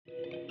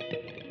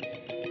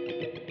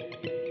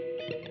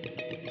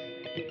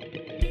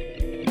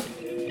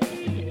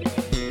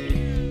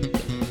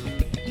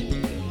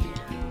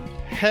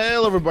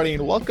Hello, everybody,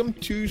 and welcome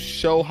to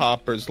Show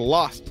Hoppers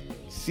Lost,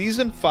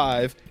 Season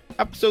 5,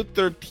 Episode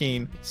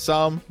 13,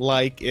 Some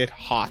Like It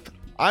Hot.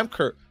 I'm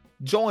Kurt,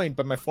 joined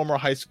by my former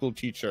high school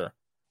teacher,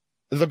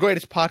 the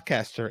greatest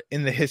podcaster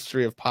in the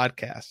history of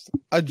podcasts,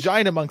 a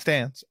giant amongst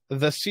ants,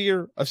 the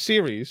seer of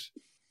series,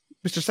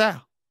 Mr.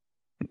 Sal.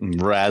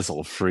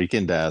 Razzle,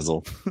 freaking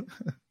dazzle.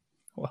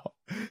 Well,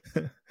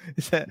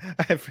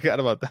 I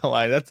forgot about that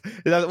line. Is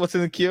that what's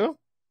in the queue?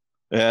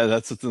 Yeah,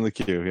 that's what's in the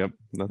queue. Yep,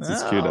 that's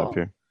what's queued up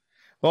here.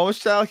 Well,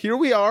 Mr. Sal, here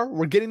we are.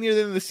 We're getting near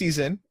the end of the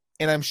season,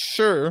 and I'm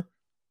sure,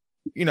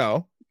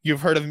 you've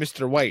heard of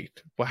Mr.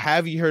 White, but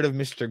have you heard of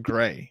Mr.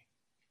 Gray?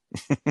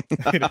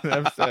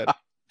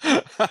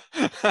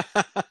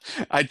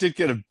 I did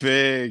get a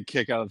big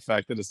kick out of the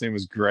fact that his name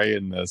was Gray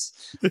in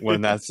this.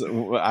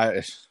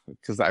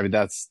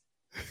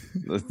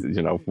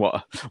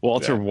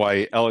 Walter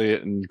White,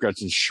 Elliot, and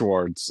Gretchen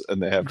Schwartz,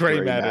 and they have Gray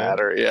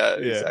Matter. Yeah,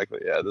 exactly.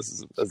 Yeah, this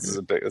is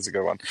a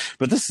good one.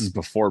 But this is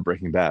before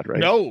Breaking Bad,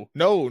 right? No.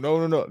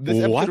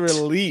 This episode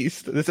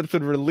released.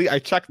 I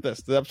checked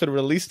this. The episode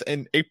released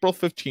in April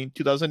 15,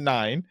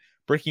 2009.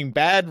 Breaking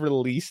Bad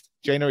released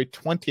January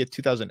 20th,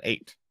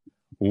 2008.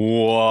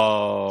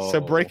 Whoa!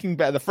 So Breaking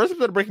Bad, the first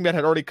episode of Breaking Bad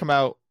had already come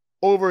out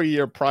over a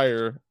year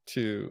prior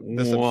to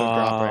this episode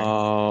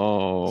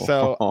dropping.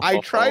 So I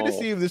tried to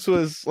see if this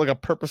was like a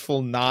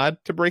purposeful nod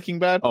to Breaking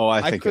Bad. Oh,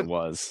 I think it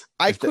was.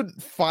 I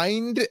couldn't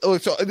find.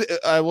 So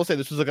I will say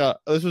this was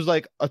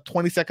like a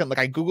 20-second. Like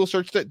I Google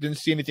searched it, didn't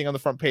see anything on the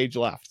front page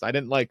left. I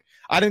didn't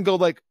go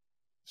like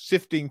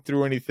sifting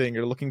through anything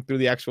or looking through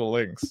the actual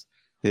links.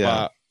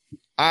 Yeah,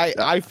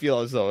 I feel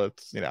as though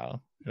it's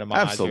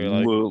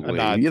absolutely.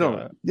 Like you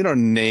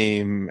don't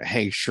name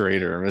Hank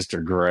Schrader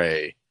Mr.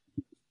 Gray.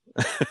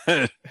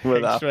 Hank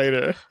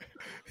Schrader.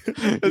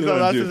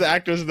 That's his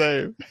actor's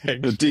name.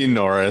 Dean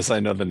Norris. I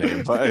know the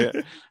name, but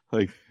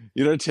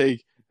you don't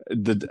take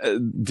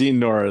the Dean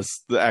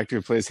Norris, the actor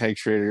who plays Hank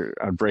Schrader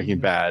on Breaking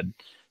Bad,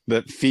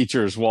 that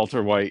features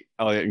Walter White,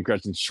 Elliot, and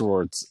Gretchen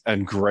Schwartz,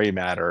 and Gray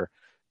Matter,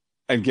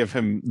 and give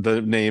him the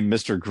name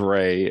Mr.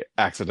 Gray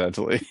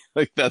accidentally.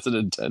 That's an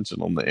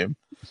intentional name.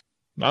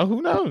 Well,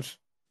 who knows?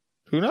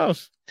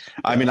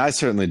 I mean, I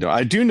certainly don't.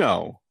 I do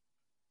know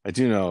that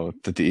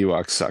the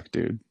Ewoks suck,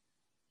 dude.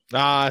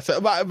 So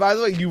by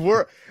the way, you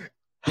were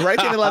right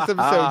in the last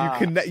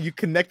episode. You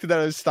connected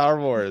that with Star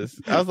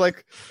Wars. I was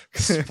like,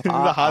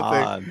 the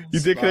hot thing. You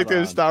did connect it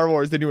with Star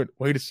Wars. Then you went,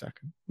 wait a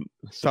second,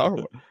 Star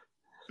Wars.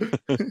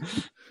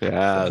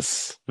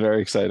 Yes,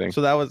 very exciting.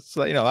 So that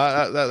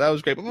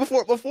was great.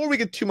 But before we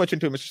get too much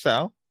into it, Mr.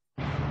 Sal,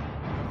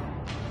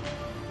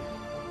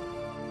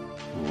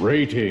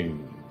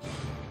 rating.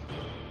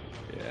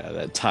 Yeah,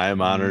 that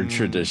time-honored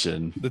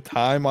tradition. The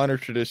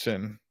time-honored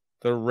tradition.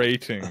 The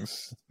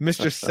ratings.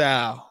 Mr.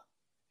 Sal,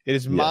 it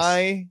is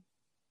my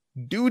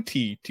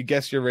duty to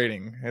guess your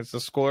rating. It's a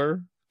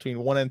score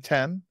between 1 and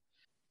 10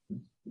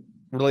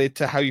 related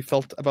to how you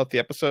felt about the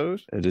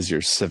episode. It is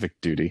your civic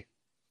duty.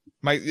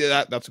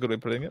 That's a good way of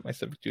putting it, my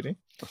civic duty.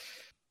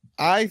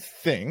 I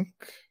think,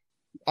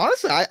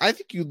 honestly, I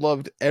think you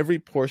loved every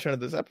portion of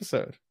this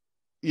episode.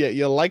 Yeah,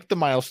 you liked the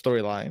Miles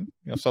storyline.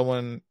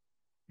 Someone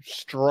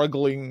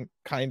struggling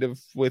kind of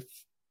with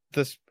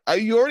this.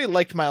 You already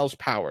liked Miles'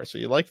 power, so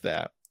you liked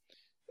that.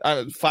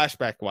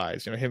 Flashback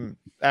wise, him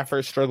at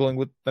first struggling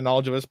with the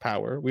knowledge of his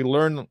power. We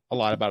learn a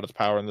lot about his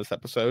power in this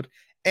episode,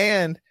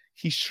 and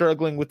he's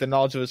struggling with the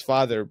knowledge of his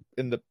father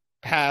in the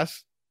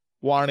past,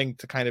 wanting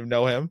to kind of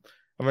know him,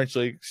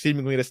 eventually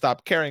seemingly to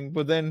stop caring,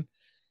 but then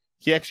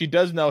he actually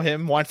does know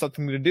him, wants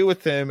something to do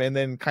with him, and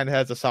then kind of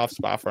has a soft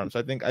spot for him. So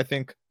I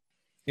think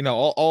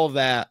all of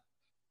that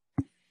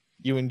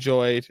you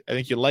enjoyed. I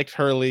think you liked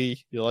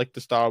Hurley, you liked the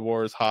Star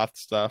Wars Hoth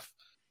stuff.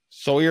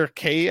 Sawyer,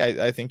 Kate,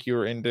 I think you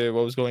were into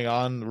what was going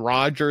on.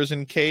 Rogers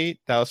and Kate,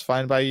 that was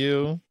fine by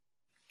you.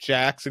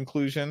 Jack's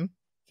inclusion,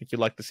 I think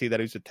you'd like to see that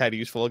he's a tad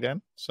useful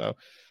again. So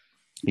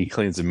he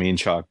cleans a mean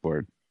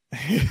chalkboard.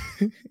 Yeah,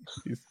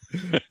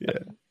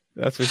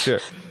 that's for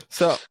sure.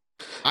 So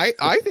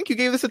I think you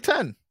gave this a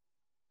 10.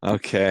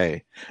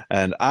 Okay,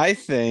 and I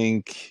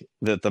think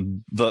that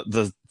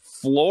the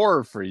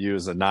floor for you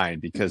is a 9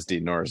 because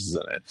Dean Norris is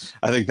in it.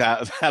 I think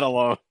that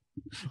alone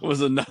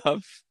was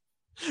enough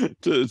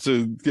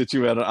to get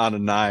you on a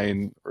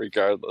 9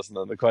 regardless. And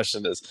then the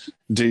question is,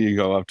 do you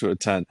go up to a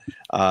 10?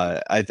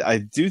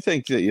 I do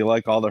think that you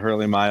like all the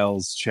Hurley,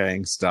 Miles,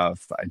 Chang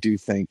stuff. I do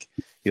think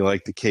you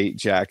like the Kate,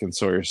 Jack, and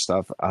Sawyer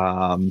stuff.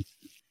 And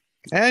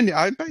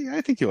I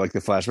think you like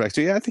the flashbacks.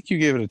 So yeah, I think you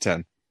gave it a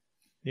 10.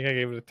 Yeah, I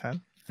gave it a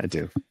 10. I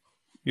do.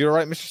 You're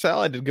right, Mr.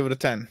 Sal. I did give it a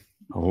 10.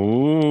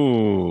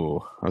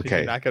 Oh, okay. Did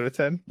you not give it a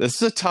 10?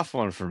 This is a tough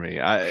one for me.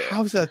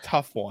 How's that a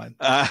tough one?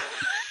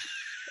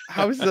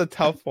 How is it a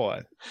tough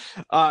one?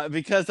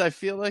 Because I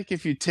feel like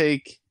if you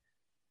take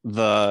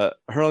the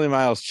Hurley,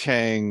 Miles,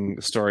 Chang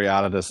story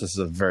out of this is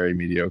a very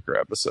mediocre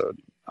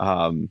episode.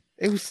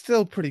 It was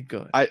still pretty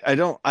good.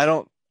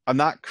 I'm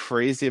not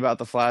crazy about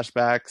the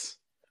flashbacks.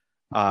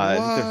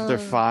 They're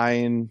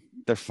fine.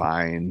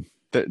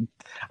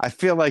 I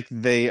feel like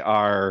they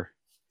are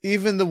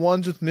Even the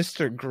ones with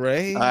Mr.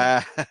 Gray.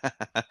 Yeah,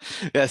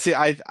 see,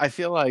 I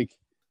feel like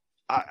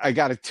I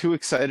got too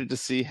excited to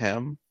see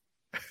him.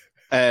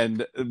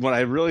 And when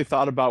I really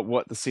thought about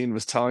what the scene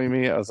was telling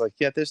me, I was like,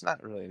 yeah, there's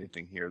not really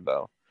anything here,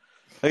 though.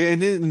 Like,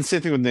 and the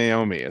same thing with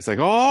Naomi. It's like,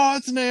 oh,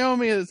 it's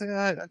Naomi. It's like,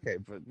 okay,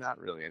 but not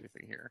really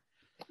anything here.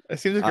 It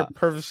seems like you're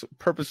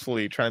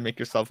purposefully trying to make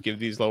yourself give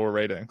these lower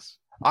ratings.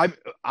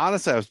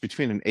 Honestly, I was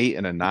between an 8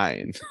 and a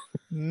 9.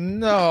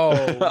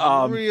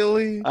 No,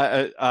 really?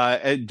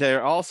 And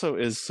there also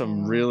is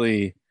some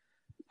really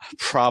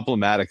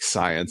problematic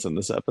science in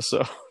this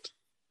episode.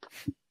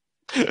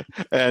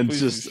 And Please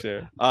just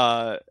share.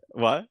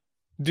 What?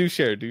 Do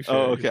share.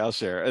 Oh, okay, I'll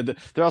share. And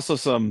there are also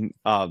some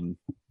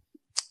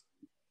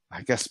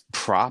I guess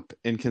prop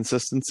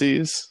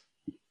inconsistencies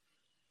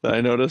that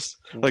I noticed.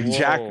 Like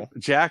Whoa.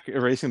 Jack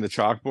erasing the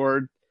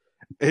chalkboard.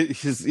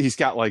 He's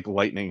got like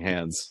lightning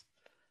hands.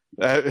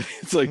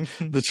 It's like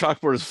the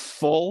chalkboard is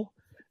full.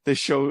 They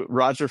show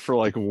Roger for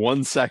like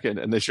 1 second,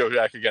 and they show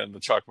Jack again, and the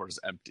chalkboard is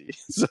empty.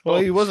 So,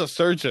 Well, he was a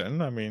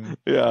surgeon. I mean,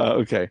 yeah,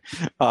 okay.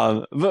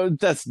 But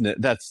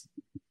that's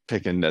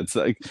picking nits.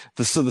 Like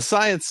so the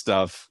science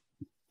stuff.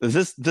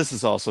 This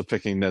is also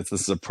picking nits.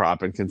 This is a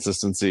prop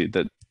inconsistency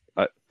that.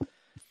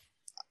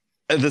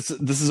 This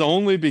is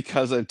only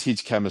because I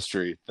teach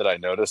chemistry that I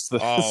noticed this.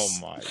 oh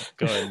my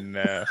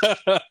goodness.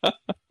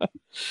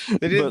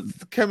 They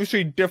did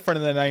chemistry different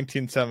in the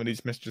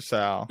 1970s, Mr.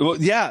 Sal.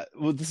 Well, yeah.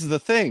 Well, this is the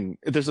thing.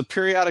 There's a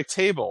periodic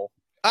table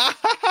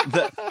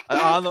that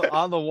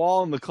on the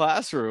wall in the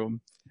classroom,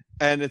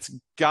 and it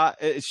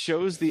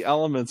shows the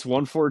elements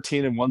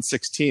 114 and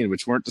 116,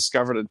 which weren't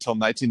discovered until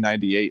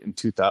 1998 and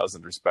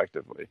 2000,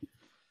 respectively.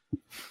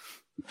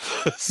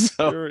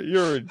 So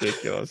you're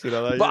ridiculous, you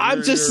know that. But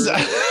I'm just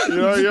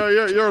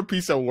you're a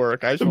piece of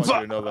work. I just want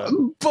you to know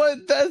that.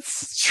 But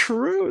that's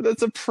true.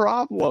 That's a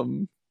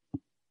problem.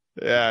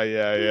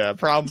 Yeah.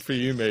 Problem for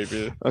you,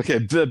 maybe. Okay,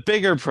 the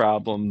bigger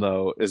problem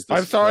though is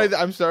this.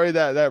 I'm sorry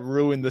that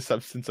ruined the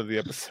substance of the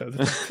episode.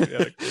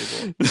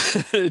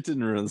 It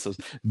didn't ruin the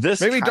substance.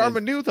 This maybe Dharma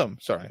knew them.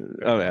 Sorry.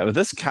 Oh yeah, but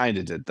this kind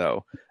of did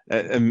though.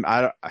 And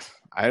I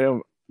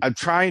don't. I'm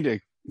trying to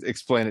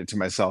explain it to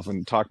myself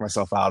and talk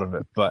myself out of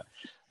it, but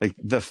like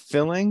the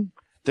filling,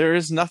 there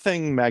is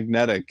nothing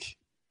magnetic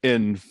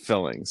in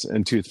fillings,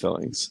 in tooth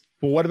fillings.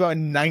 Well, what about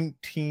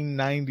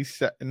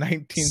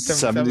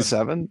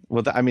 1977?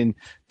 Well, I mean,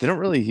 they don't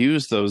really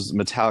use those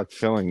metallic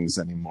fillings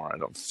anymore, I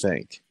don't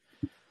think.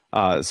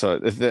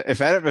 So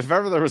if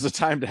ever there was a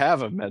time to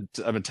have a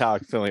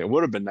metallic filling, it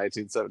would have been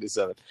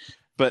 1977.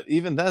 But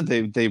even then,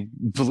 they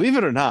believe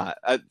it or not,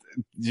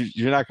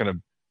 you're not going to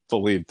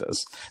believe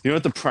this. You know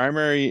what the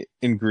primary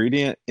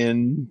ingredient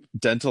in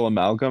dental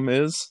amalgam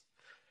is,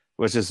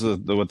 which is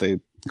what they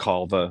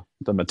call the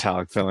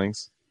metallic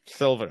fillings?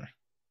 Silver.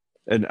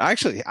 And I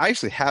actually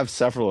have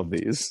several of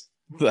these.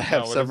 I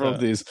have several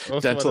of these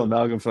dental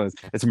amalgam fillings.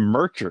 It's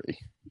mercury.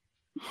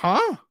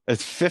 Huh?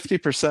 It's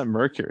 50%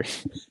 mercury.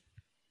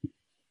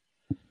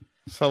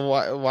 So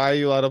why are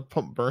you allowed to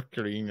put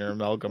mercury in your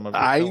amalgam?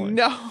 I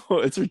know,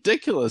 it's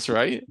ridiculous,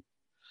 right?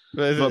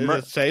 Is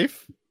it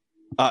safe?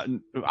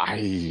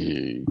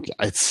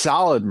 It's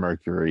solid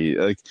mercury.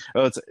 Like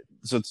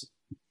it's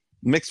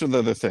mixed with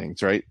other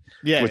things, right?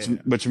 Yeah.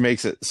 Which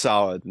makes it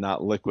solid,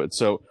 not liquid.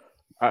 So,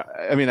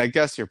 I mean, I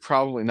guess you're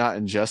probably not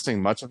ingesting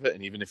much of it,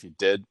 and even if you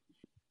did,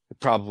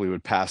 it probably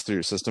would pass through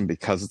your system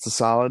because it's a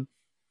solid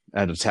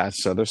and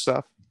attached to other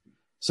stuff.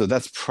 So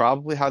that's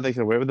probably how they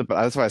get away with it.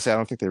 But that's why I say I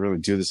don't think they really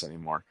do this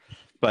anymore.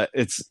 But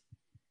it's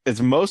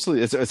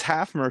mostly it's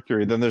half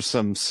mercury. Then there's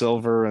some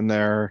silver in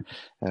there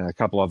and a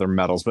couple other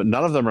metals, but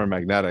none of them are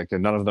magnetic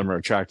and none of them are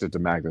attracted to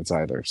magnets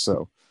either.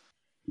 So,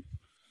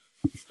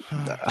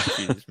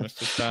 Jeez,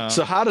 Mr. Sal.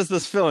 So how does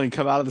this filling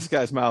come out of this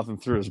guy's mouth and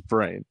through his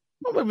brain?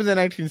 Well, maybe in the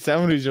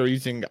 1970s they were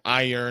using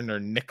iron or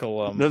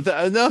nickel. No,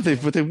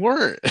 but they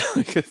weren't.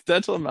 Because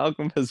dental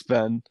amalgam has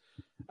been.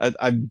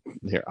 I'm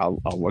here. I'll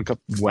look up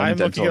when I'm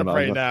dental looking up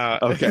amalgam. right now.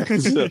 Okay,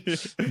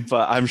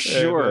 but I'm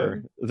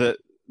sure that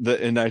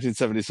in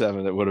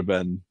 1977 it would have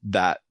been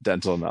that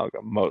dental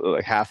amalgam,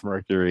 like half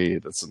mercury,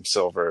 that's some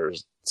silver,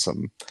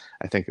 some.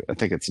 I think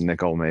it's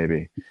nickel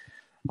maybe.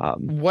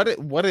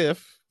 What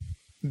if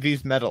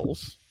these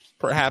metals,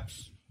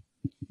 perhaps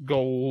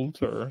gold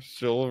or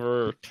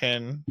silver or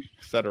tin,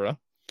 etc.,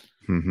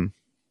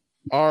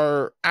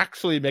 are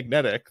actually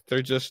magnetic?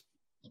 They're just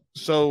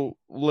so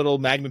little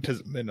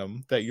magnetism in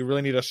them that you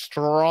really need a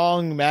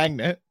strong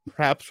magnet,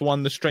 perhaps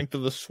one the strength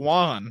of the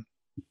Swan,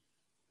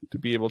 to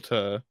be able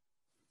to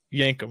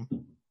yank them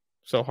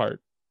so hard.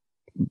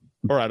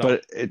 Or I don't.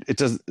 But it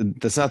does.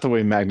 That's not the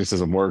way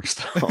magnetism works,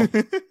 though.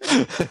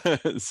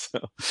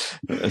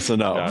 so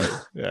no.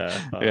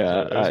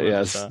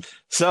 Yes.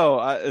 So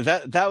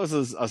that was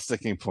a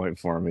sticking point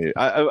for me.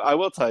 I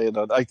will tell you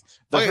though, like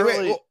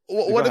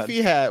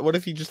what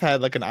if he just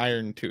had like an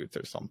iron tooth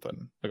or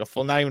something, like a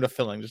full, not even a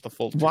filling, just a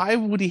full tooth. Why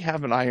would he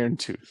have an iron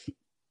tooth?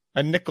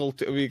 A nickel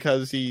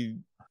because it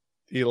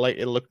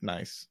looked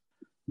nice.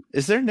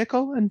 Is there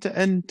nickel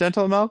in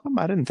dental amalgam?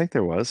 I didn't think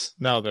there was.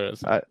 No, there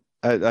is.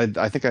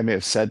 I think I may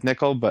have said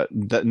nickel, but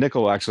that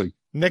nickel actually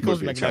would Nickel's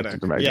be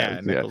attracted magnetic. to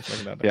magnetic. Yeah, Nickel's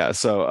magnetic. Yeah.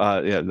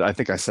 So yeah, I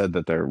think I said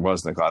that there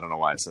was nickel. I don't know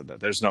why I said that.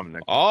 There's no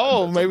nickel.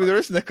 Oh, maybe there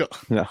is nickel.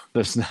 No,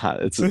 there's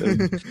not. It's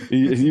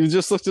you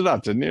just looked it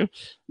up, didn't you?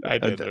 I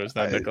did. There's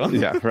no nickel.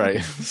 Yeah,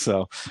 right.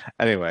 So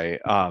anyway,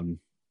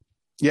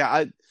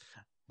 yeah,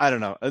 I don't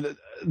know.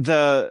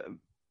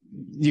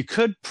 You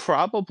could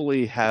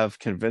probably have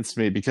convinced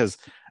me because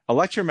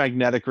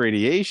electromagnetic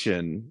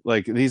radiation,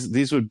 like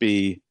these would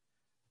be,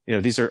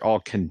 these are all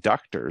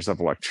conductors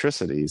of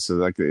electricity. So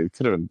like it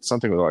could have been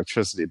something with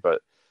electricity, but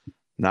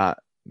not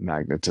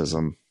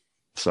magnetism.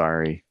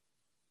 Sorry.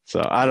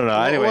 So I don't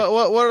know. Anyway,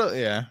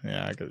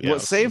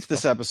 what saved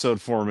this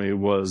episode for me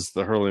was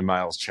the Hurley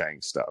Miles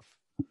Chang stuff.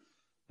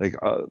 Like,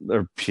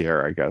 or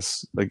Pierre, I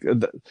guess. Like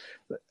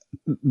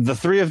the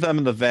three of them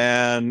in the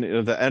van,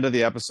 the end of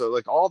the episode,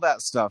 like all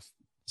that stuff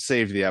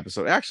saved the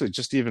episode. Actually,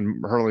 just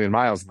even Hurley and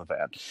Miles in the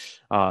van.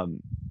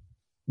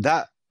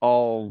 That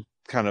all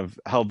kind of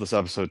held this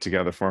episode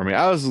together for me.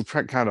 I was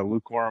kind of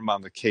lukewarm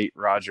on the Kate,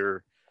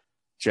 Roger,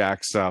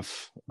 Jack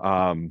stuff.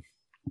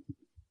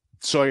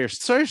 Sawyer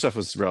stuff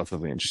was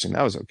relatively interesting.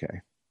 That was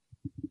okay.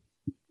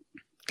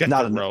 Get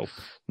the rope.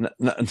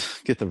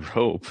 Get the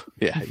rope.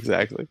 Yeah,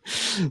 exactly.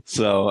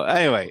 So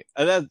anyway,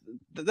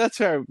 that's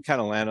where I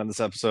kind of land on this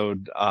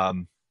episode. I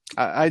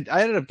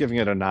ended up giving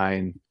it a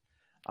 9,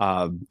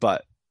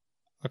 but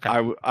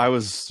okay. I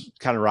was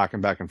kind of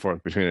rocking back and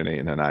forth between an 8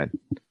 and a 9.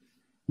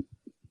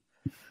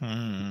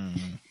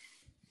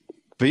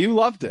 But you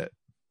loved it.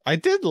 I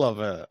did love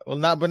it. Well,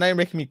 but now you're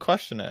making me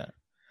question it.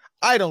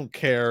 I don't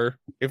care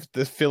if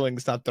the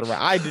filling's not the right.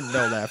 I didn't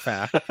know that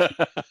fact.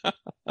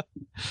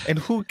 And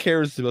who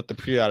cares about the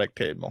periodic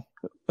table?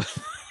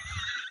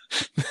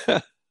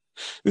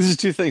 These are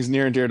two things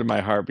near and dear to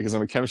my heart because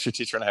I'm a chemistry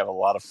teacher and I have a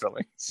lot of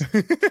fillings.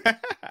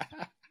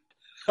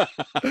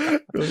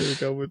 Really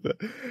go with it.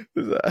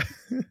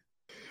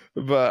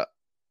 But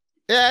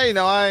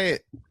yeah,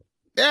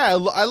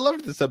 I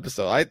loved this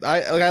episode.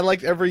 I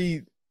liked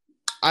every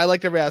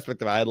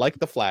aspect of it. I liked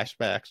the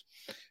flashbacks.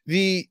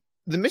 The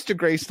Mr.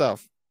 Grey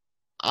stuff,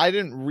 I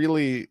didn't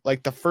really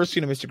like. The first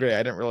scene of Mr. Grey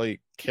I didn't really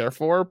care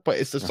for, but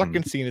it's the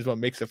second scene is what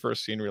makes the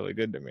first scene really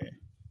good to me.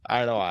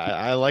 I don't know.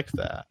 I liked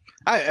that.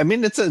 I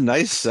mean, it's a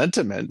nice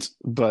sentiment,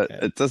 but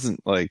it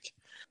doesn't like.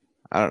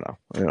 I don't know.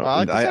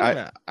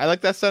 I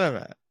like that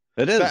sentiment.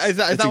 It is.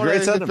 It's not what I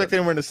was expecting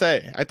anyone to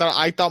say. I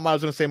thought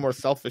Miles was going to say more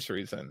selfish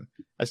reason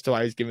as to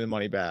why he's giving the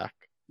money back,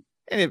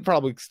 and it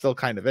probably still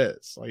kind of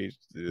is. Like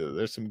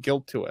there's some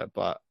guilt to it,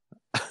 but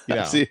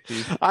see,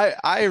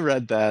 I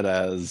read that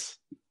as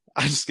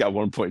I just got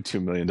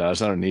 $1.2 million. I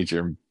don't need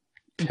your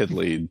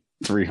piddly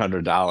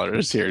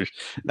 $300 here.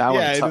 Now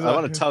I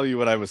want to tell you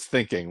what I was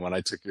thinking when I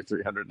took your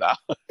 $300.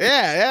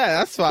 Yeah,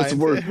 that's fine. It's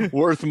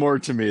worth more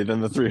to me than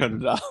the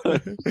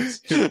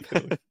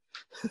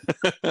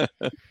 $300.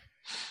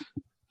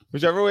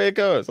 Whichever way it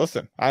goes.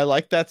 Listen, I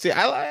like that. See,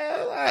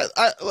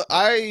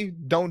 I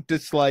don't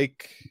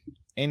dislike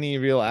any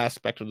real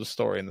aspect of the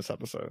story in this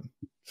episode.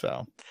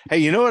 So, hey,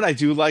 you know what I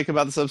do like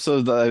about this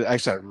episode? I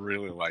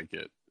really like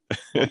it.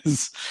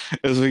 is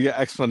we get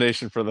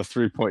explanation for the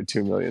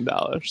 $3.2 million.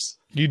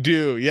 You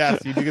do,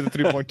 yes, you do get the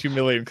 $3.2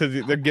 million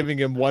because they're giving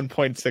him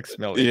 $1.6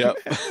 million. Yep.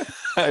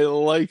 I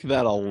like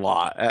that a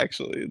lot.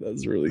 Actually,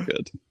 that's really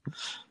good.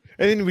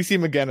 And then we see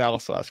him again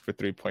also ask for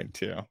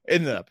 3.2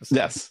 in the episode.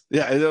 Yes,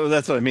 yeah,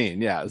 that's what I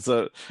mean. Yeah,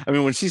 so I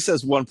mean, when she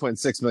says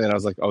 1.6 million, I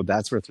was like, oh,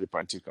 that's where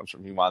 3.2 comes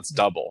from. He wants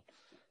double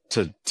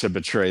to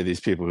betray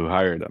these people who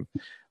hired him.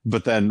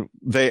 But then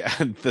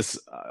this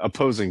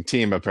opposing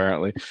team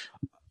apparently.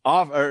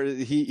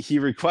 He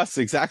requests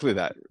exactly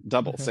that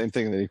double, same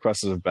thing that he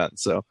requested of Ben.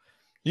 So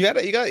you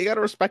gotta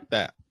respect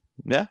that.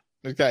 Yeah,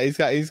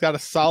 he's got a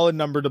solid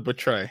number to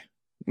betray.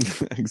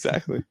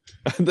 Exactly.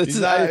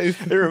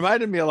 It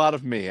reminded me a lot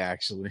of me,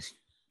 actually.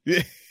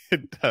 Yeah,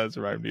 it does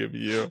remind me of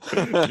you.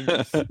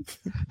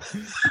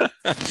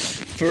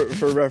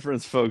 For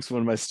reference, folks,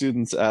 when my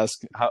students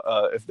ask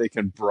if they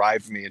can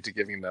bribe me into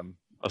giving them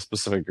a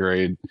specific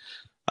grade,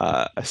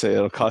 I say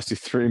it'll cost you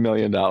 $3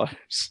 million.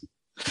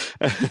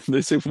 And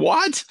they say,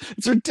 what?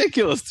 It's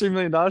ridiculous. $3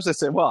 million. I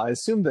say, well, I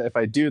assume that if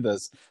I do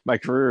this, my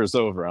career is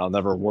over. I'll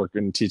never work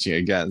in teaching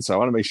again. So I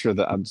want to make sure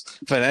that I'm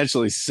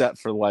financially set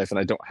for life and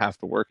I don't have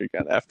to work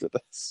again after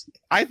this.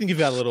 I think you've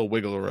got a little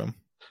wiggle room.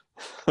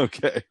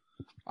 Okay.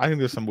 I think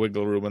there's some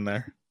wiggle room in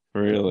there.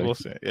 Really? We'll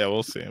see. Yeah,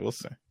 we'll see.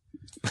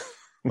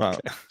 Well,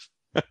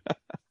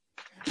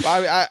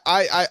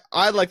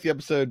 I like the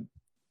episode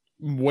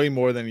way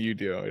more than you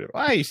do.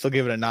 I still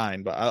give it a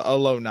 9, but a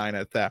low 9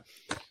 at that.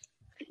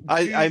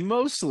 I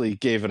mostly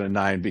gave it a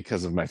 9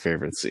 because of my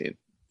favorite scene.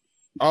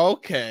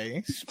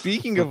 Okay.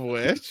 Speaking of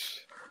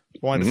which,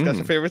 want to discuss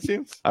your favorite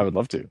scenes? I would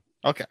love to.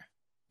 Okay.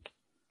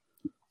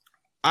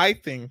 I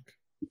think.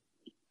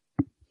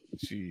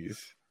 Jeez.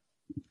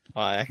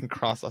 I can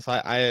cross this.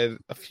 I had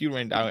a few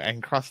written down. I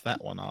can cross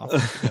that one off.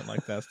 I didn't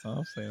like that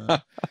stuff.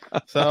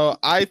 So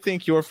I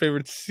think your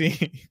favorite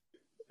scene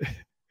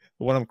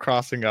What I'm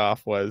crossing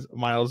off was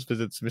Miles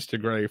visits Mr.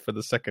 Gray for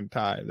the second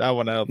time. That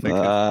one I don't think.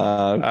 Okay.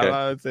 I don't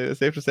know, it's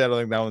safe to say I don't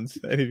think that one's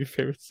any of your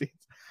favorite scenes.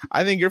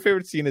 I think your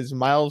favorite scene is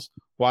Miles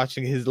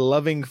watching his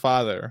loving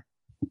father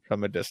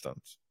from a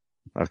distance.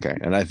 Okay,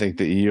 and I think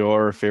that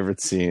your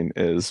favorite scene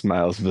is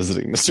Miles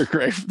visiting Mr.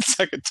 Gray for the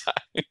second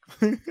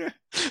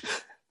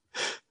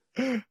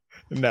time.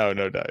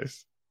 No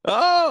dice.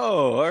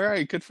 Oh, all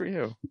right, good for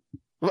you.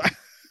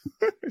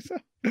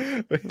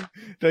 Did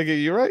I get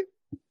you right?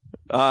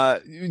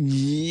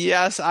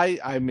 Yes.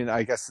 I mean,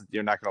 I guess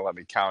you're not going to let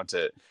me count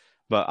it,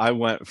 but I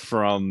went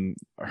from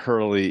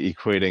Hurley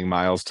equating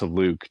Miles to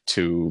Luke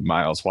to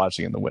Miles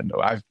watching in the window.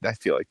 I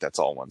feel like that's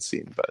all one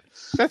scene, but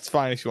that's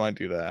fine if you want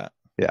to do that.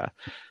 Yeah.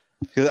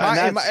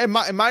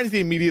 Mine's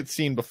the immediate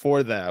scene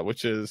before that,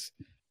 which is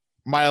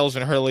Miles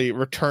and Hurley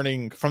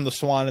returning from the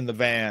Swan in the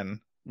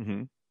van,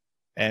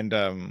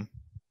 and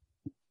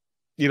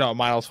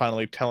Miles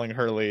finally telling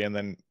Hurley and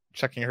then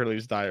checking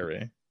Hurley's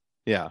diary.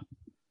 Yeah.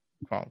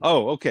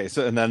 Oh, okay.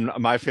 So, and then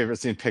my favorite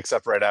scene picks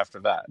up right after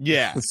that.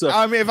 Yeah. So,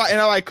 I mean, if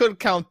I could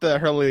count the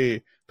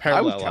Hurley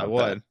parallel, I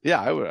would. That.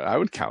 Yeah, I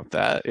would count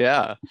that.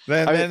 Yeah.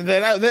 Then we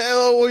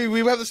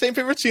have the same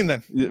favorite scene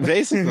then.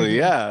 Basically,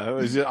 yeah. It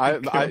was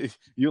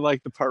you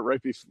like the part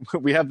right before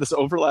we have this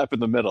overlap in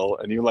the middle,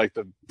 and you like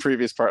the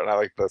previous part, and I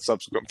like the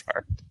subsequent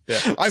part.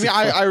 Yeah. I mean,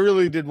 I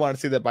really did want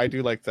to see that, but I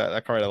do like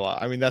that part a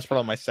lot. I mean, that's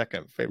probably my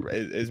second favorite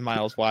is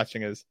Miles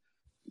watching his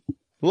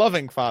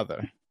loving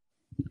father.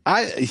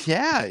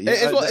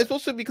 It's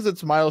also because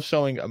it's Miles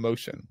showing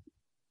emotion.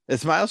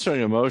 It's Miles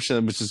showing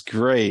emotion, which is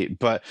great,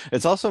 but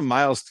it's also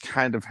Miles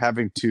kind of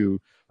having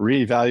to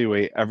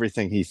reevaluate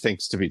everything he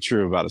thinks to be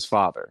true about his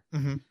father.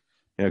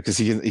 Because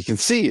he can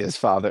see his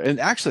father. And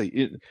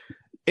actually,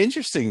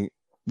 interesting.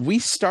 We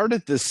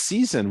started this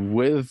season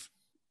with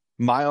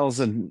Miles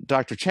and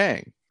Dr.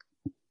 Chang.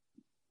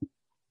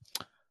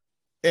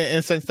 In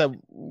the sense that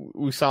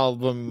we saw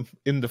them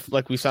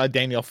we saw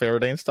Daniel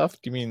Faraday and stuff.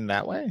 Do you mean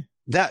that way?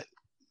 That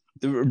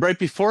right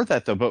before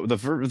that, though. But the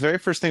very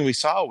first thing we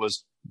saw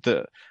was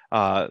the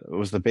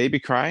baby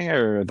crying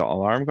or the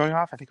alarm going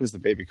off. I think it was the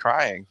baby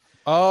crying.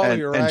 Oh,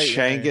 you're right. And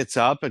Chang gets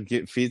up and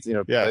feeds,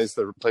 plays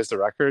the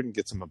record and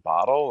gets him a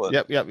bottle.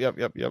 And,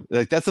 Yep.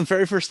 Like that's the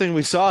very first thing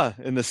we saw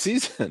in the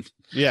season.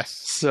 Yes.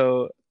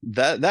 So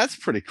that's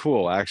pretty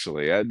cool,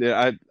 actually.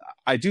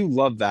 I do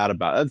love that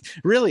about it.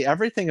 Really,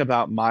 everything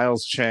about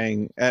Miles,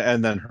 Chang,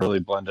 and then Hurley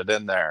blended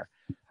in there.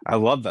 I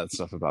love that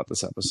stuff about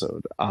this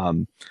episode.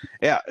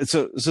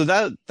 So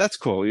that's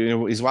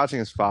cool. He's watching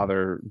his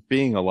father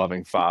being a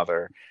loving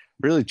father,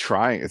 really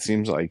trying. It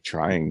seems like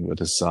trying with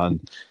his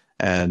son,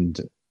 and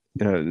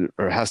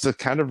or has to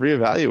kind of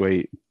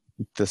reevaluate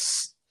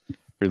this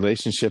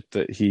relationship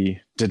that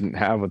he didn't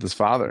have with his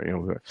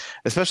father.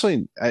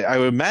 Especially I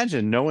would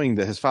imagine knowing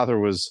that his father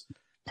was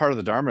part of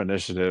the Dharma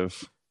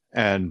Initiative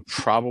and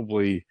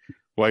probably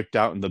wiped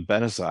out in the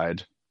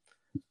Benacide.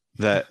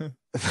 That.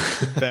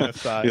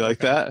 Benacide. You like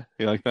that?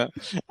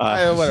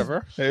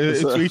 Whatever.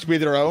 It's each be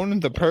their own.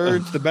 The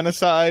purge, the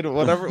Benacide,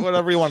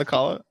 whatever you want to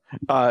call it.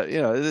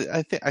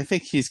 I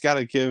think he's got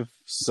to give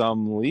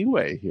some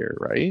leeway here,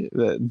 right?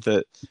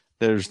 That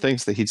there's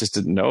things that he just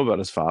didn't know about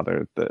his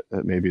father that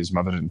maybe his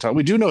mother didn't tell.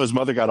 We do know his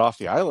mother got off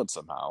the island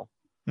somehow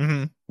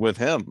with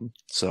him.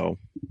 So,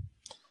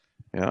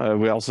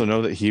 we also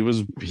know that he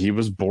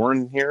was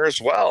born here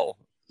as well,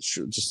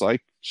 just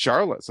like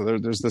Charlotte. So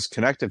there's this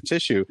connective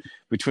tissue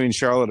between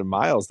Charlotte and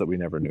Miles that we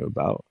never knew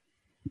about.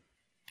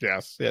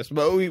 Yes,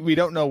 but we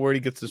don't know where he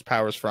gets his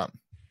powers from.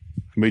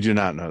 We do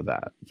not know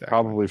that. Exactly.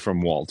 Probably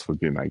from Walt would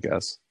be my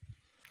guess.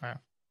 Wow.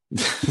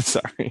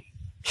 Sorry.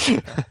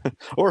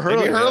 Or Hurley.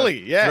 Maybe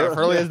Hurley. Yeah,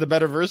 Hurley is the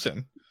better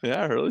version.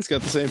 Yeah, Hurley's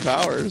got the same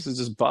powers. He's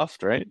just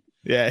buffed, right?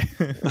 Yeah.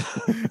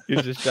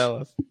 You're just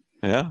jealous.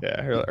 Yeah.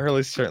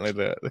 Hurley's certainly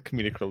the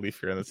comedic relief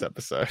here in this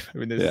episode. I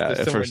mean,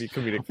 there's so many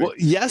comedic. Well,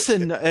 yes,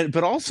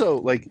 but also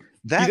like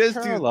that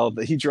parallel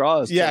that he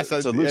draws to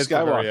Luke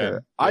Skywalker.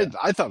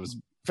 I thought was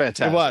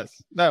fantastic. It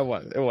was. No,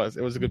 it was.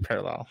 It was a good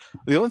parallel.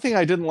 The only thing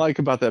I didn't like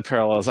about that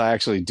parallel is I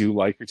actually do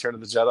like Return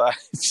of the Jedi.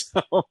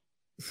 So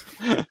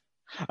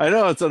I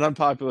know it's an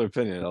unpopular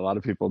opinion. A lot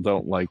of people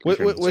don't like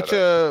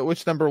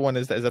which number one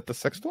is that? Is that the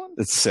sixth one?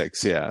 It's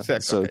 6, yeah.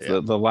 6, so okay,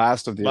 it's the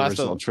last of the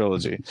original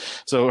trilogy.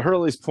 So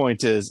Hurley's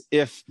point is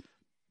if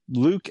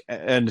Luke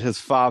and his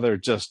father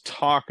just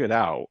talk it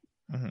out,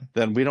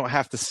 then we don't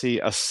have to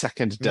see a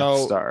second Death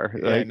Star.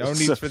 Right? Yeah, no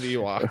need for the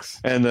Ewoks.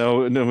 And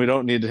no, we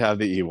don't need to have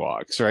the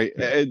Ewoks, right?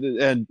 Yeah.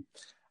 And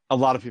a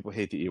lot of people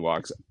hate the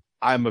Ewoks.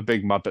 I'm a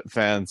big Muppet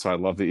fan, so I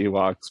love the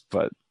Ewoks,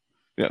 but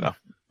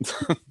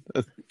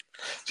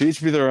to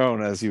each be their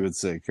own, as you would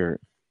say,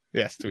 Kurt.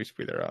 Yes, to each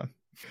be their own.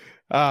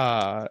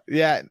 I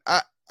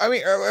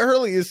mean,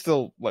 Hurley is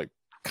still like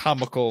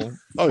comical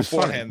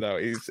beforehand, though.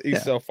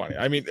 He's so funny.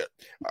 I mean,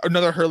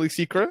 another Hurley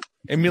secret.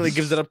 Immediately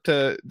gives it up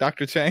to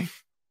Dr. Chang.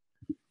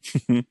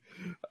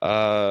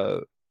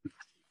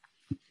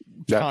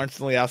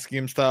 Constantly asking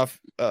him stuff,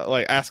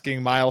 like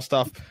asking Miles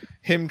stuff.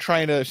 Him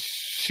trying to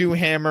shoe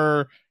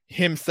hammer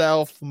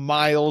himself,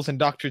 Miles, and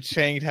Dr.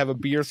 Chang to have a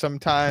beer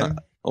sometime.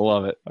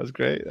 love it. That was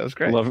great. That was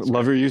great.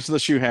 Love your use of the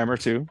shoe hammer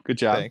too. Good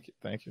job.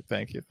 Thank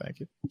you.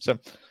 So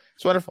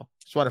it's wonderful.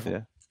 It's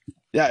wonderful.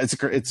 Yeah, it's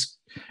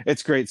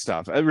great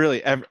stuff.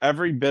 Really,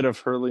 every bit of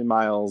Hurley,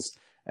 Miles,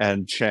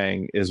 and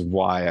Chang is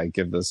why I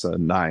give this a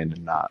 9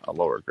 and not a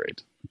lower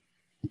grade.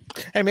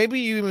 Hey, maybe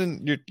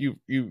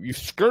you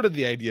skirted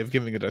the idea of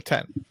giving it a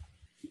 10.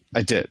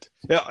 I did.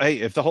 Yeah. Hey,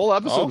 if the whole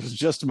episode was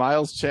just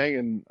Miles, Chang,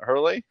 and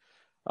Hurley,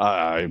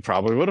 I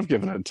probably would have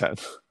given it a 10.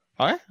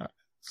 All right.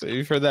 So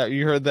you heard that.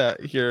 You heard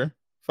that here,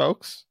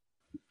 folks.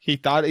 He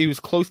thought he was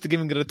close to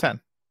giving it a 10.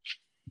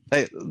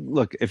 Hey,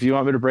 look, if you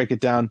want me to break it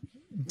down,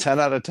 10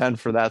 out of 10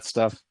 for that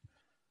stuff.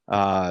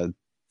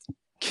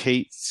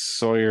 Kate,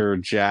 Sawyer,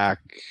 Jack,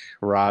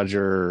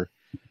 Roger,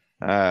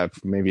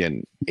 maybe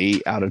an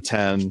 8 out of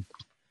 10.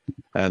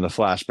 And the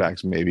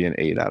flashbacks, maybe an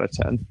 8 out of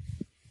 10.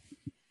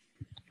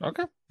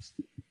 Okay.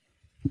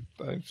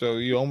 So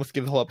you almost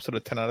give the whole episode a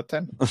 10 out of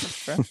 10.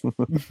 Okay.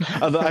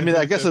 I mean,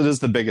 I guess it is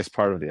the biggest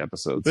part of the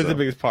episode. It's the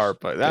biggest part,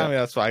 but I mean,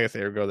 that's why I guess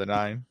they would go the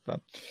 9.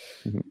 But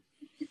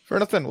for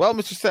nothing. Well,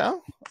 Mr.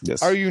 Sal,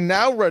 yes. Are you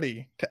now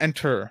ready to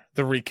enter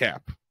the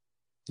recap?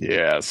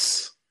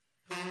 Yes.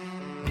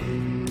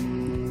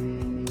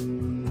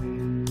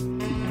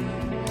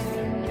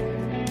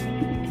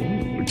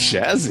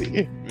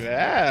 Jazzy.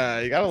 Yeah,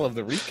 you gotta love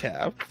the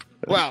recap.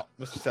 Well,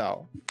 Mr.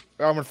 Sal,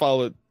 I'm gonna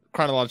follow it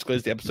chronologically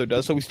as the episode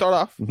does. So we start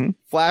off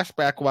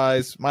flashback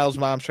wise. Miles'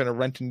 mom's trying to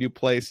rent a new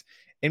place,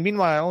 and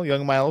meanwhile,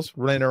 young Miles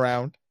running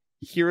around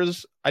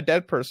hears a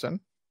dead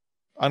person,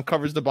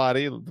 uncovers the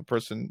body. The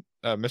person,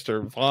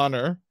 Mr.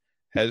 Vonner,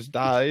 has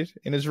died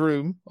in his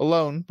room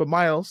alone, but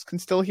Miles can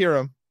still hear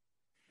him.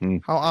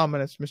 How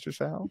ominous, Mr.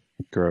 Sal.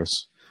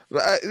 Gross.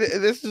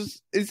 Is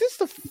this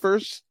the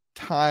first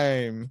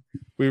time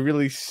we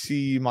really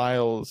see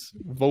Miles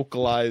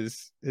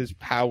vocalize his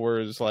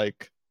powers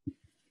like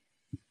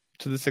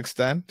to this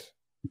extent?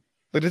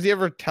 Like, does he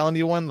ever tell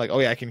anyone like, "Oh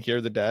yeah, I can hear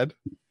the dead"?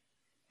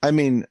 I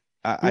mean,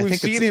 we've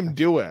seen him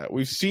do it.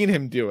 We've seen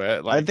him do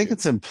it. Like, I think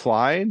it's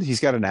implied. He's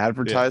got an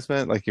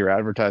advertisement. Like your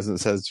advertisement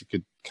says, you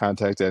could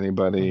contact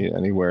anybody,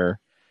 anywhere,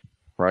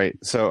 right?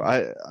 So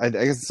I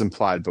guess it's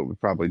implied, but we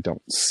probably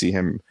don't see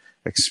him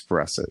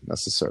express it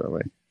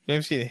necessarily.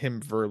 We've seen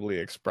him verbally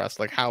express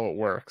like how it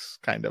works,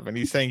 kind of, and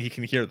he's saying he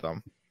can hear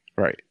them,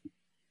 right?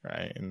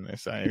 And they're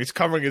saying he's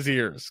covering his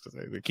ears because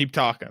they keep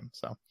talking.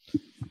 So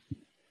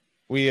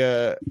we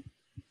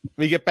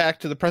get back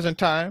to the present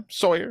time.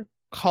 Sawyer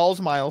calls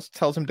Miles,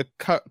 tells him to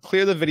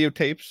clear the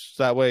videotapes.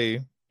 So that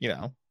way,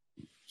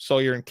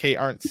 Sawyer and Kate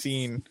aren't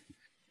seen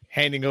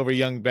handing over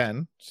young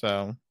Ben.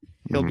 So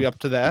he'll be up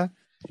to that.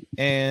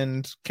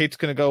 And Kate's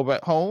going to go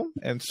back home,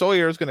 and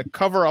Sawyer's going to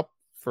cover up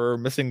for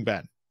missing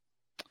Ben.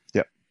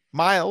 Yep.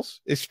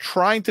 Miles is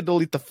trying to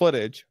delete the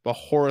footage, but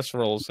Horace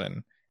rolls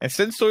in. And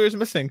since Sawyer's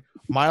missing,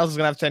 Miles is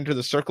going to have to enter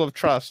the circle of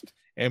trust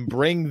and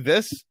bring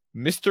this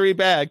mystery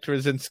bag to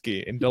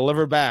Krasinski and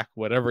deliver back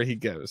whatever he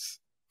gives.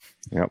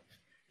 Yep.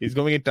 He's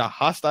going into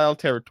hostile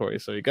territory,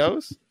 so he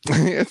goes.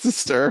 It's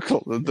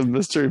hysterical that the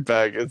mystery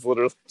bag is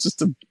literally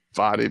just a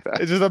body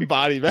bag. It's just a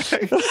body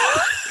bag.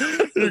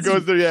 He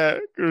goes there,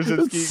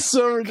 Krasinski. It's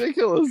so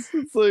ridiculous.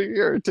 It's like,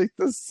 here, take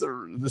this.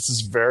 This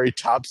is very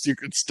top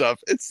secret stuff.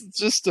 It's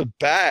just a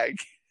bag.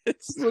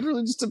 It's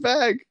literally just a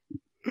bag.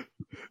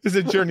 It's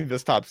a journey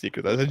that's top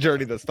secret. That's a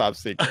journey that's top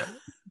secret.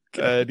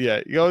 And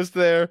he goes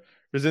there.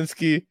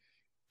 Krasinski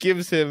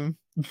gives him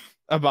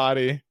a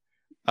body.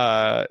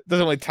 Doesn't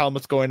really tell him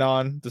what's going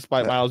on,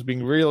 despite Miles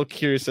being real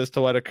curious as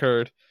to what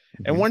occurred.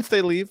 And once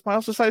they leave,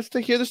 Miles decides to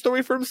hear the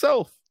story for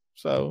himself.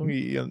 So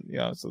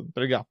so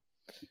there you go.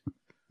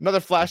 Another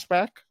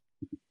flashback.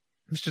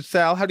 Mr.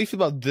 Sal, how do you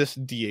feel about this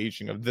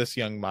de-aging of this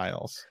young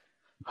Miles?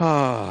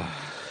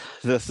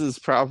 This is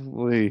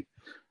probably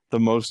the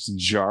most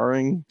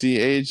jarring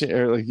de-aging,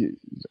 or like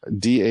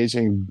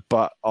de-aging,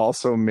 but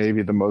also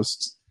maybe the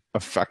most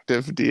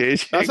effective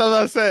de-aging. That's what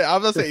I was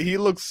about to say. He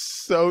looks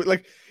so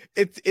like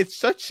it's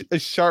such a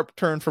sharp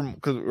turn from,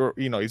 because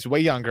he's way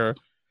younger.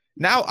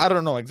 Now, I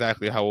don't know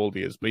exactly how old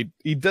he is, but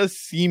he does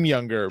seem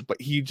younger, but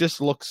he just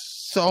looks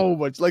so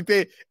much like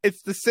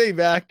it's the same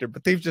actor,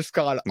 but they've just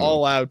gone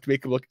all out to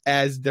make him look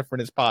as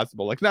different as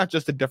possible. Like, not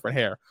just a different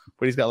hair,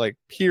 but he's got like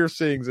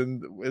piercings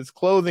and his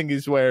clothing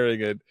he's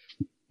wearing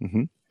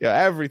and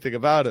everything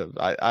about him.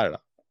 I don't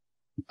know.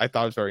 I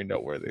thought it was very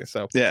noteworthy.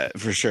 So yeah,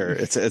 for sure.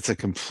 It's a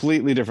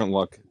completely different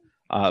look.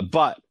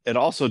 But it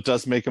also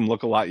does make him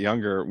look a lot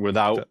younger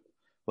without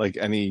like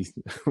any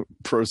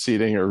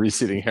proceeding or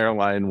receding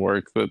hairline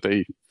work that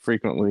they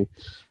frequently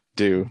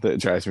do. That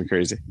drives me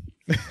crazy.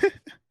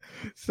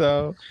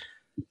 So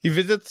he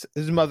visits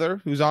his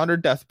mother, who's on her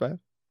deathbed.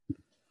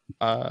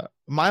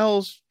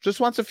 Miles just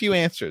wants a few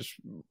answers,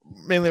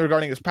 mainly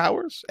regarding his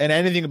powers and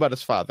anything about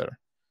his father.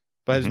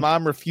 But his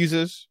mom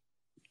refuses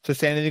to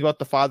say anything about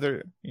the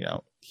father.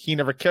 He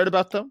never cared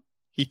about them.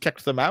 He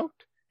kicked them out,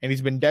 and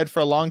he's been dead for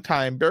a long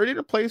time, buried in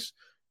a place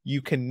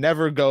you can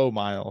never go,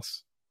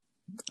 Miles.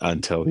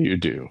 Until you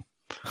do.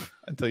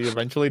 Until you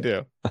eventually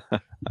do.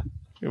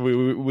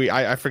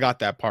 I forgot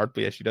that part,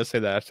 but yeah, she does say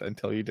that,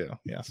 until you do.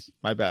 Yes,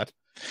 my bad.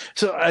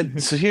 So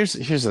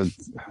here's a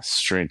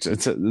strange.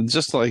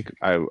 Just like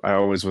I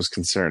always was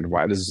concerned.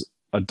 Why does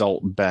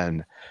adult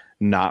Ben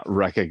not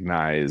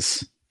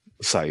recognize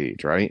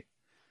Saeed? Right?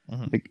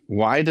 Mhm. Like,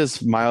 why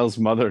does Miles'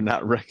 mother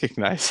not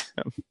recognize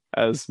him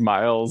as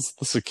Miles,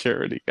 the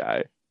security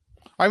guy?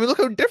 I mean, look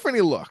how different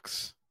he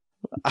looks.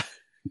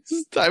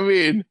 I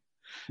mean,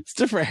 it's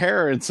different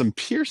hair and some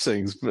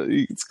piercings, but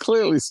it's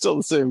clearly still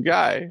the same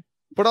guy.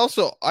 But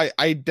also,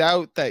 I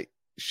doubt that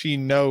she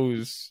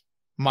knows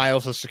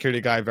Miles, the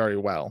security guy, very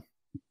well.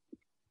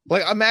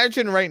 Like,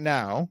 imagine right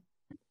now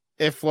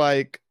if,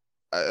 like,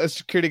 a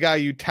security guy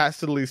you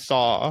tacitly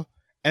saw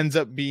ends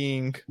up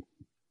being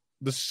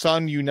the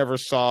son you never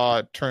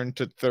saw turned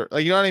to third.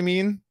 Like, you know what I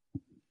mean?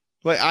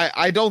 Like,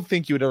 I don't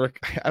think you would ever.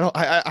 I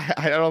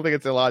don't think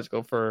it's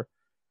illogical for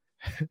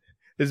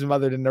his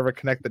mother to never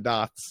connect the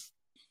dots.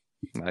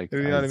 Like,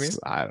 You know what I mean?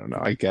 I don't know.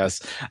 I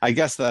guess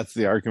that's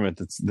the argument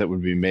that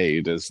would be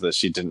made, is that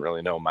she didn't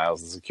really know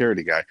Miles, the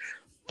security guy.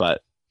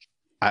 But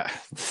it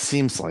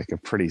seems like a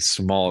pretty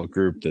small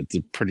group that's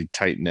pretty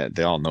tight knit.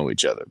 They all know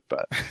each other,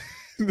 but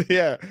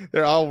Yeah,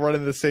 they're all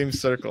running the same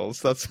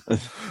circles. That's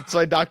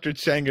why Dr.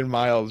 Chang and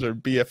Miles are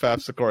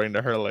BFFs, according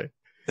to Hurley.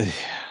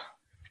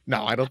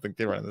 No, I don't think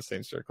they run in the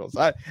same circles.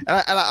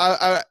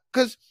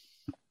 Because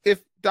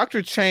if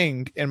Dr.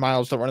 Chang and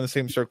Miles don't run in the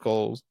same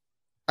circles,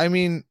 I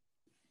mean,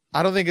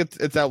 I don't think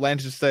it's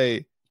outlandish to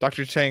say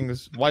Dr.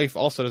 Chang's wife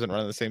also doesn't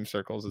run in the same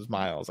circles as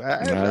Miles.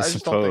 I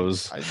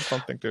suppose. I just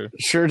don't think they're.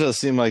 Sure does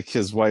seem like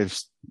his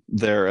wife's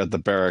there at the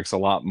barracks a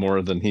lot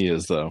more than he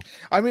is, though.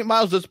 I mean,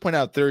 Miles does point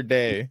out third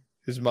day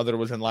his mother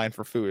was in line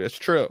for food. It's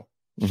true.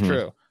 It's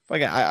true. But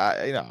again,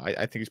 I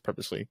think he's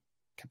purposely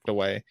kept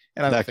away,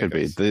 and that could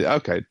be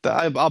okay.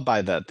 I'll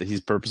buy that he's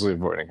purposely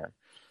avoiding her.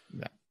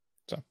 Yeah.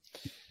 So,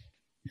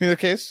 in either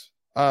case,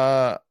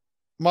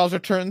 Miles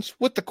returns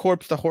with the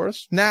corpse to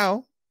Horace.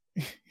 Now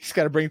he's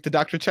got to bring it to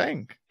Dr.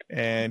 Chang,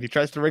 and he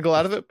tries to wriggle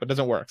out of it, but it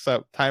doesn't work.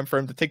 So, time for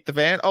him to take the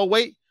van. Oh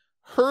wait,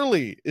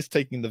 Hurley is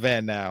taking the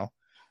van now.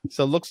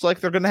 So, it looks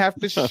like they're going to have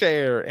to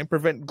share and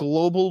prevent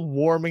global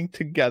warming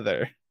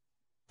together.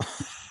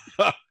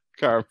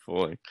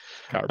 Carpooling.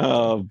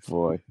 Oh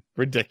boy,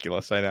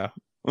 ridiculous! I know.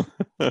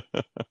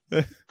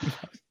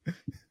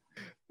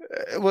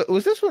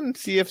 Was this when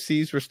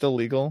CFCs were still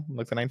legal,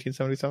 like the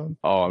 1977?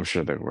 Oh, I'm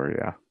sure they were.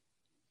 Yeah.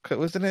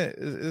 Wasn't it?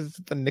 Is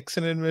it the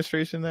Nixon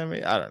administration that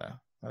made? I don't know.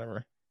 Whatever.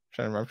 I'm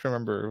trying to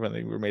remember when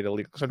they were made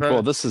illegal.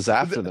 Well, this is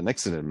after the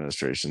Nixon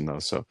administration, though.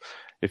 So,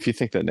 if you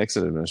think that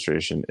Nixon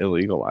administration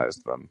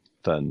illegalized them,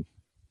 then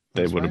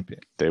they would have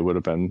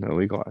been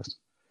illegalized.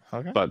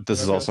 Okay. But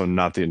this is also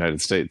not the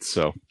United States,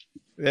 so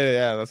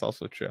yeah, that's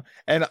also true.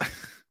 And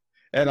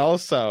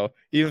also,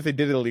 even if they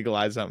did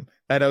illegalize them,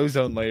 that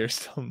ozone layer is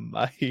still a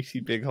mighty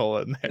big hole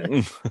in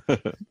there.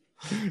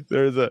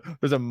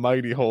 there's a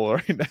mighty hole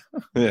right now.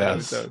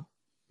 Yes,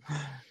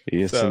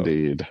 yes,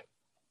 indeed.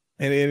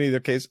 And in either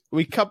case,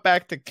 we cut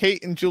back to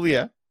Kate and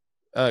Julia.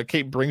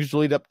 Kate brings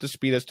Juliet up to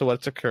speed as to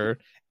what's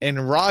occurred,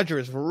 and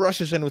Rogers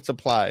rushes in with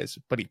supplies,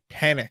 but he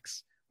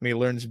panics when he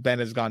learns Ben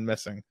has gone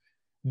missing.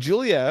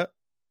 Julia.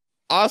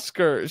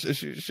 Oscar,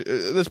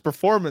 this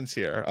performance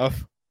here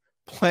of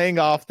playing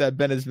off that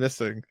Ben is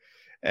missing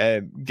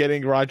and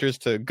getting Rogers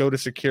to go to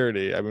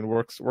security, I mean,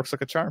 works like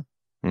a charm.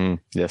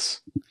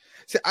 Yes.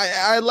 See,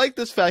 I like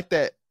this fact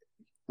that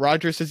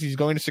Rogers says he's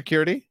going to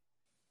security.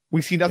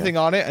 We see nothing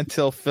on it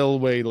until Phil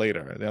way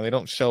later. They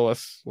don't show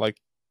us like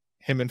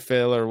him and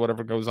Phil or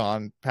whatever goes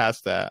on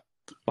past that.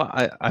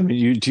 Well, I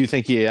mean, do you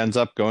think he ends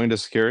up going to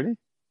security?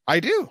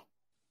 I do.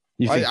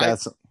 You think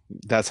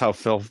that's how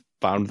Phil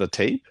found the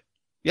tape?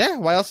 Yeah,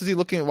 why else is he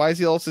looking? Why is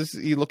he also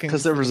looking?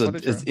 Because there was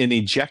an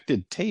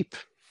ejected tape.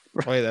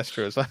 Oh yeah, that's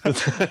true as well. That's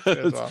true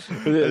as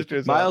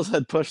well. Miles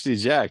had pushed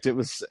eject; it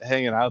was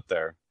hanging out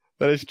there.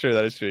 That is true.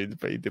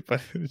 But he did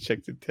put an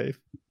ejected tape.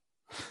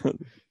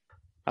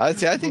 I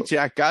think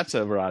Jack got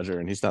to Roger,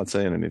 and he's not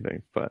saying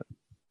anything. But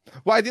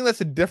well, I think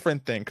that's a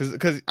different thing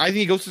because I think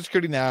he goes to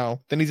security now,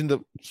 then he's in the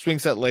swing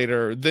set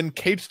later, then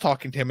Kate's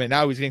talking to him, and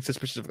now he's getting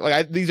suspicious.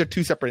 These are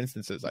two separate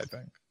instances. I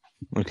think.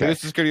 Okay. He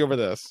goes to security over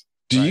this.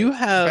 Do you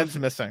have Ben's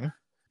missing?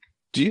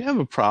 Do you have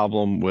a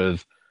problem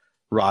with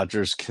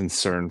Roger's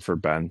concern for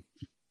Ben?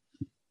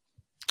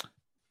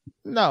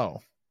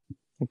 No.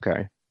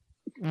 Okay.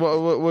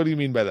 What do you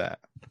mean by that?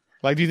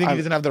 Like, do you think he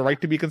doesn't have the right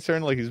to be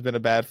concerned? Like, he's been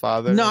a bad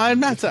father? No, I'm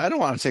not. I don't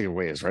want to take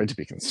away his right to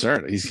be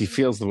concerned. He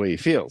feels the way he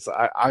feels.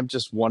 I'm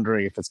just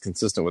wondering if it's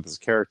consistent with his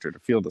character to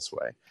feel this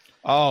way.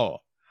 Oh,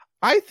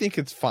 I think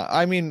it's fine.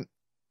 I mean,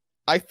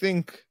 I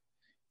think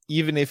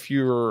even if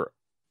you're,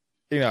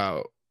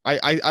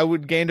 I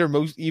would gander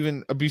most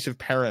even abusive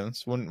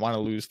parents wouldn't want to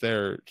lose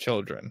their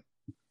children.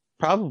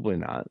 Probably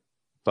not.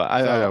 But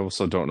I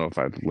also don't know if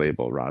I'd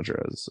label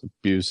Roger as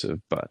abusive.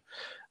 But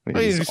I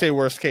mean, if you say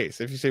worst case,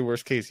 he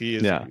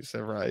is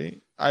abusive,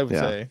 right? I would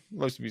say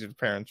most abusive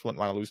parents wouldn't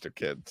want to lose their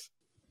kids.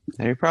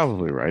 Yeah, you're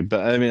probably right.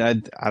 But I mean,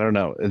 I don't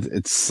know.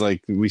 It's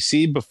like we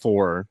see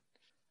before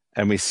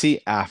and we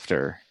see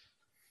after.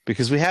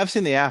 Because we have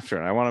seen the after,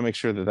 and I want to make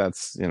sure that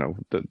that's,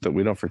 that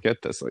we don't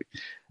forget this. Like,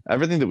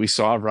 everything that we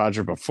saw of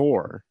Roger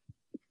before.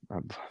 I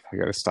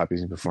got to stop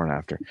using before and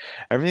after.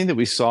 Everything that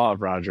we saw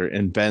of Roger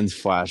in Ben's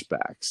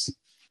flashbacks,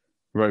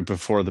 right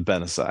before the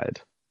Benacide,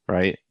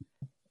 right?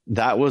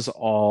 That was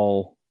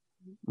all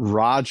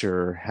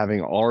Roger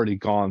having already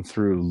gone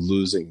through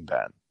losing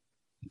Ben.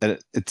 And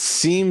it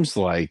seems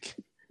like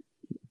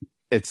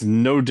it's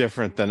no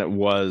different than it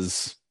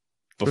was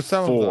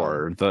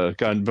before the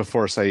gun,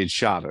 before Saeed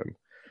shot him.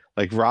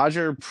 Like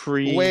Roger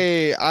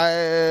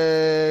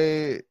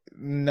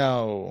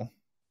no.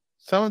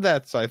 Some of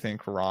that's, I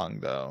think, wrong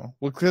though.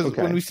 Because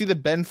when we see the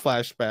Ben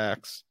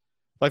flashbacks,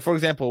 like for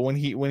example, when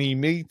he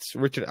meets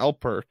Richard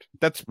Alpert,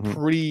 that's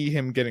pre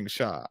him getting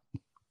shot.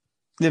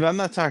 Yeah, but I'm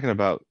not talking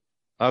about.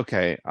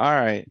 Okay, all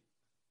right.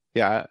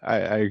 Yeah, I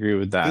agree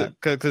with that.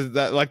 Because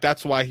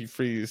that's why he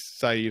frees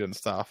Saeed and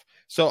stuff.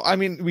 So I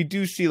mean, we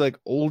do see like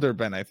older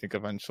Ben, I think,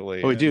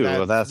 eventually. Oh, we do.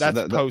 That's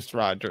post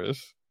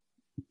Rogers.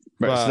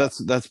 Right.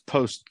 So that's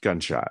post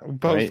gunshot.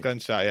 Post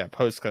gunshot, yeah.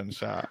 Post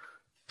gunshot.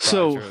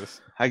 So Rogers.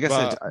 I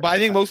guess, but I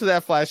think most of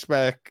that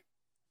flashback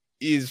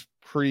is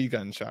pre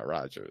gunshot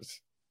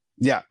Rogers.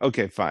 Yeah.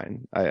 Okay.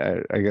 Fine.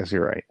 I guess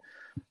you're right.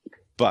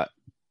 But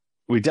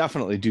we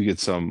definitely do get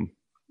some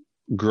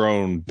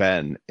grown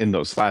Ben in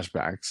those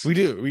flashbacks. We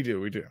do.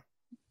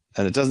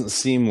 And it doesn't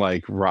seem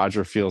like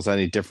Roger feels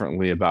any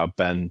differently about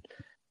Ben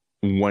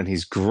when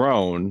he's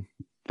grown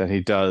than he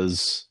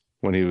does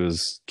when he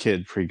was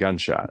kid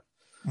pre-gunshot.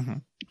 Mm-hmm.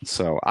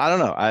 So I don't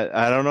know.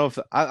 I don't know if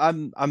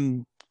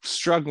I'm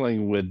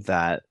struggling with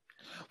that.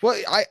 Well,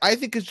 I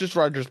think it's just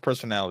Roger's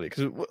personality.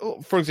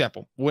 Because, for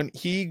example, when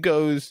he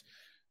goes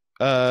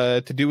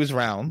to do his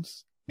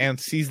rounds and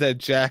sees that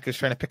Jack is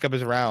trying to pick up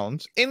his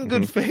rounds in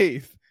good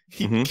faith,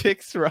 he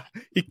kicks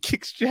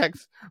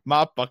Jack's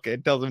mop bucket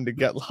and tells him to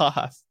get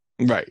lost.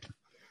 Right.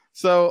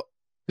 So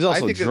he's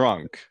also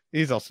drunk.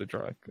 He's also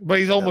drunk, but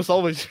he's almost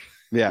always.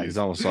 Yeah, he's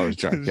almost always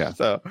drunk. Yeah.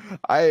 So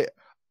I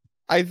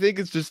think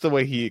it's just the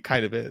way he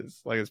kind of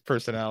is, like his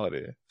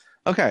personality.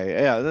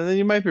 Okay, yeah, then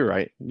you might be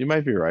right.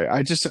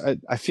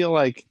 I feel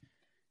like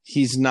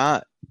he's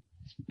not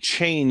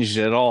changed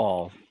at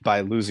all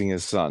by losing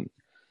his son.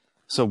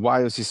 So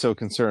why was he so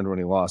concerned when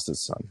he lost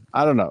his son?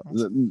 I don't know.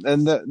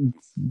 And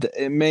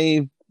it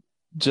may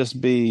just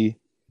be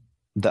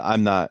that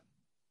I'm not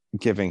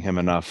giving him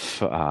enough,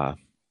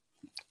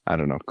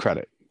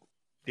 credit.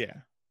 Yeah.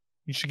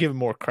 You should give him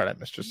more credit,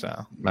 Mr.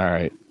 Sal. All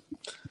right.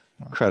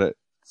 Credit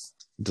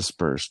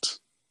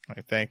dispersed. All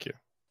right, thank you.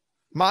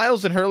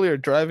 Miles and Hurley are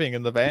driving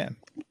in the van.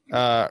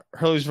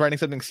 Hurley's writing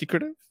something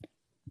secretive,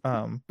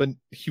 but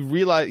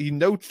he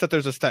notes that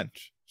there's a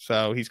stench.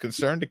 So he's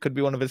concerned it could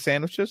be one of his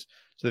sandwiches.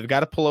 So they've got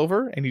to pull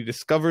over, and he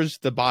discovers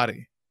the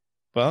body.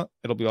 But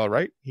it'll be all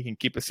right. He can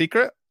keep a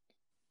secret.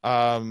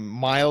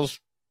 Miles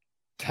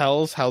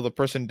tells how the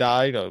person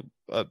died.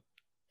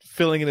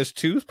 Filling in his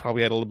tooth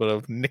probably had a little bit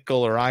of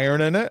nickel or iron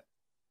in it.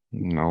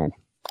 No.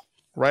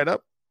 Right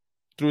up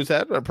through his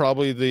head. Or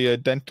probably the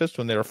dentist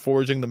when they were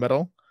forging the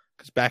metal.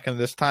 Because back in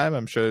this time,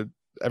 I'm sure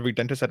every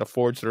dentist had to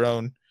forge their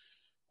own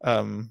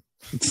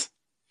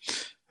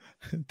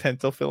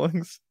dental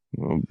fillings.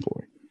 Oh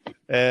boy!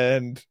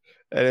 And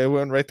it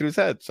went right through his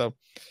head. So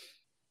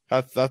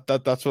that's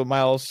what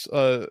Miles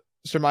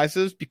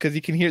surmises, because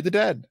he can hear the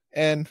dead,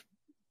 and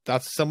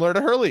that's similar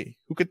to Hurley,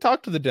 who could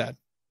talk to the dead.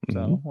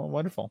 So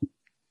wonderful.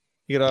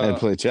 And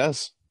play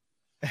chess.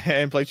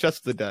 And play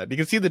chess with the dead. You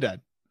can see the dead.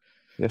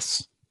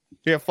 Yes.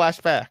 We have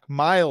flashback.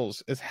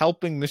 Miles is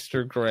helping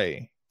Mr.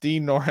 Gray.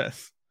 Dean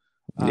Norris.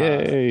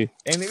 Yay.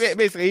 And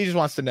basically, he just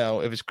wants to know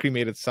if his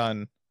cremated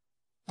son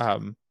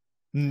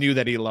knew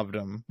that he loved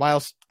him.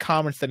 Miles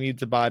comments that he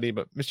needs a body,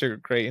 but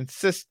Mr. Gray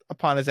insists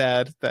upon his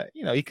ad that,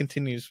 he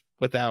continues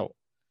without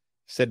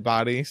said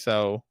body.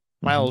 So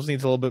Miles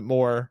needs a little bit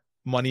more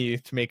money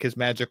to make his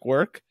magic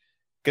work.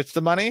 Gets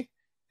the money,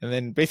 and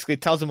then basically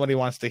tells him what he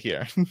wants to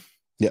hear.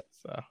 Yep.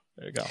 So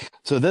there you go.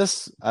 So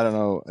this, I don't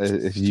know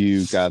if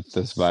you got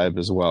this vibe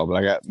as well, but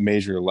I got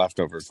major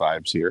leftover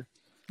vibes here.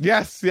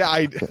 Yes,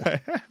 yeah,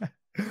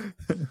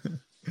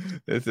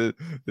 this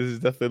is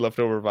definitely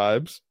leftover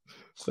vibes.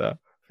 So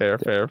fair.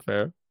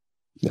 Yep.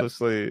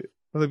 Mostly,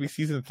 will it be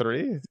season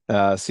 3?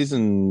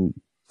 Season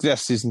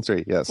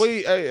 3. Yes.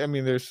 Well, I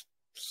mean, there's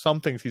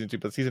something season 2,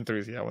 but season 3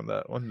 is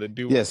when the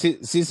duo. Yeah,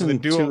 season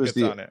 2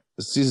 is on it.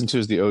 Season 2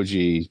 is the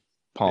OG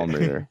Palm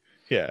Reader.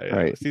 yeah.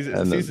 Right.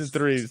 Season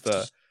 3 is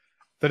the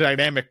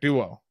dynamic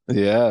duo.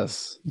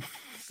 Yes.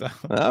 So.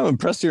 I'm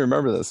impressed you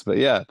remember this, but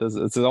yeah,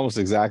 it's almost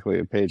exactly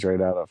a page right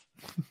out of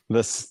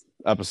this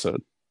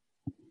episode.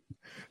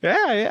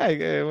 Yeah,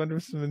 I wonder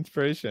if some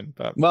inspiration.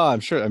 But well, I'm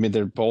sure. I mean,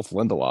 they're both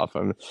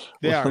Lindelof.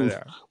 They are.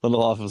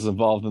 Lindelof was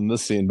involved in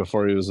this scene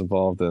before he was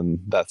involved in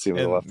that scene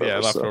with the leftovers. Yeah,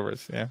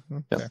 leftovers. So. Yeah.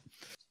 Okay.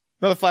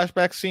 Another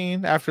flashback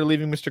scene. After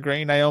leaving Mr.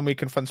 Gray, Naomi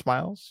confronts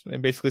Miles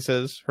and basically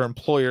says her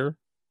employer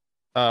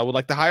would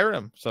like to hire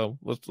him. So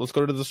let's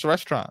go to this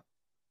restaurant,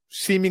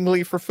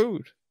 seemingly for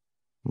food.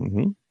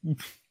 Mm-hmm.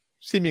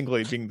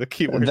 Seemingly being the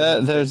key word.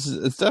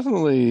 It's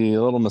definitely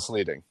a little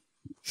misleading.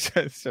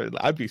 So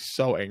I'd be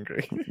so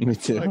angry. Me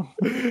too.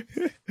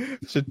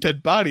 It's a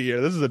dead body here.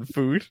 This isn't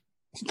food.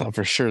 thought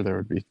for sure there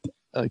would be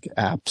like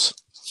apps.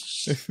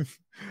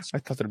 I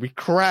thought there'd be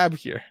crab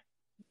here.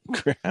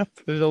 Crap.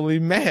 There's only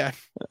man.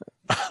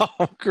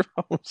 Oh,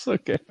 gross.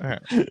 Okay. All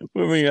right.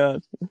 Moving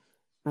on.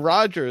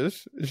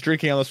 Rogers is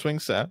drinking on the swing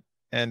set,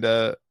 and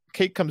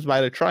Kate comes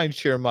by to try and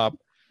cheer him up.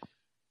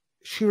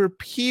 She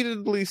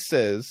repeatedly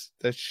says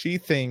that she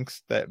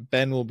thinks that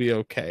Ben will be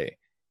okay.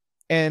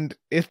 And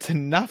it's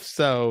enough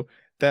so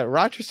that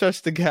Roger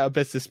starts to get a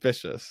bit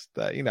suspicious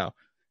that,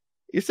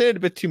 you're saying a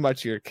bit too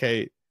much here,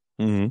 Kate.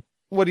 Mm-hmm.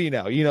 What do you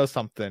know? You know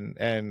something.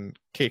 And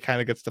Kate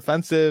kind of gets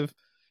defensive,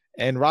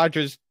 and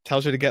Rogers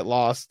tells her to get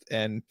lost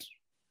and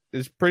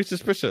is pretty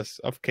suspicious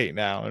of Kate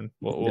now. And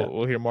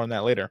we'll hear more on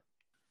that later.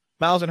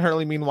 Miles and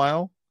Hurley,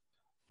 meanwhile,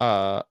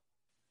 they're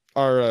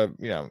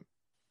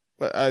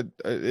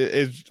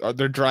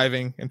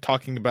driving and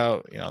talking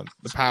about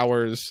the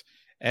powers,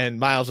 and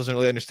Miles doesn't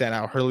really understand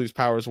how Hurley's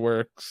powers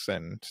works,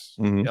 and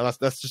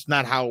that's just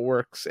not how it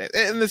works.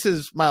 And this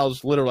is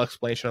Miles' literal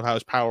explanation of how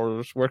his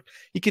powers work.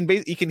 He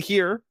can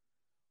hear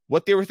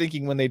what they were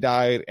thinking when they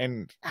died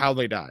and how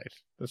they died.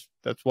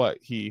 That's what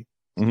he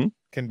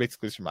can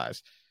basically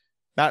surmise.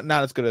 Not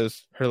as good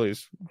as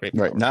Hurley's great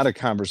powers. Right, not a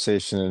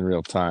conversation in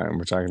real time.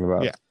 We're talking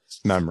about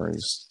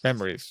memories.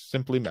 Memories,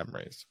 simply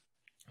memories.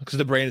 Because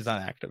the brain is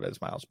not active,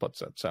 as Miles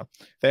puts it. So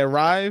they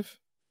arrive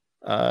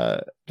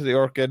to the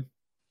Orchid.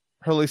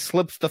 Hurley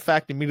slips the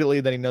fact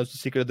immediately that he knows the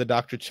secret of the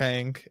Dr.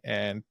 Chang,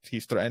 and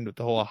he's threatened with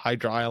the whole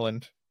Hydra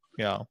Island,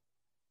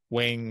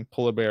 wing,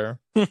 polar bear,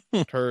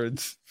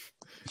 turds,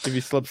 if he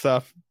slips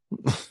up.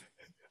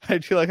 I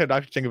feel like how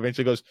Dr. Chang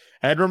eventually goes,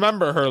 and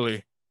remember,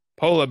 Hurley,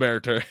 polar bear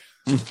turd.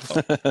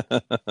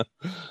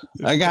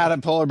 I got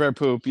it, polar bear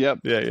poop. Yep.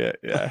 Yeah.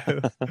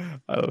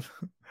 I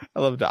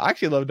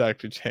actually love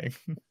Dr. Chang.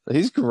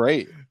 He's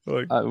great.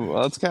 Well,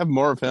 let's have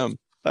more of him.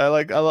 I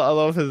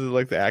love his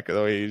the act,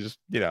 the way he just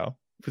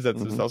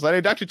presents himself. So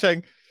anyway, Dr.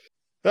 Chang,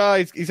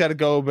 he's had to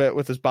go a bit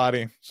with his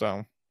body.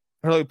 So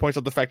Hurley points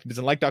out the fact he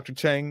doesn't like Dr.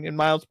 Chang, and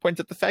Miles points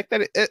out the fact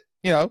that it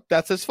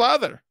that's his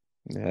father.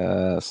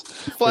 Yes.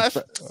 Flash.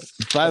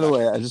 By the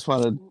way, I just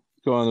want to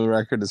go on the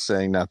record as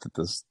saying, not that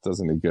this does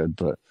any good,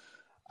 but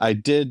I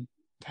did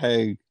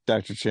peg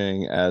Dr.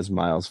 Chang as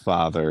Miles'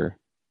 father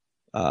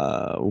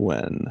back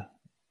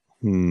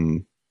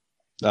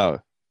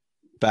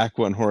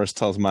when Horace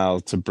tells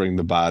Miles to bring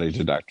the body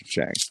to Dr.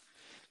 Chang.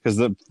 Because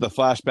the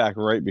flashback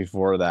right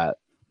before that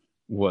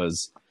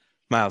was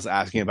Miles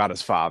asking about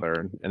his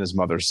father and his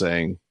mother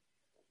saying,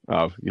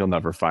 "Oh, you'll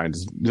never find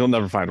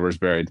where he's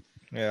buried."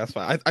 Yeah, that's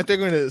fine. I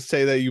think I'm going to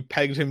say that you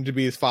pegged him to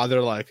be his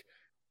father like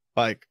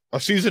a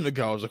season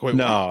ago. I was like, wait,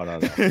 no.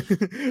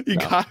 You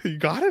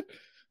got it?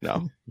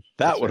 No,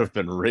 that would have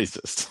been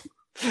racist.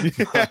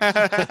 Exactly.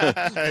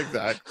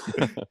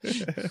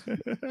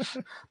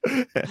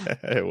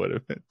 It would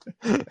have been.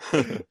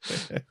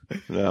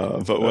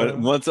 No, but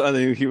once I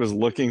knew he was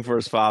looking for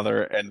his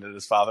father, and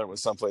his father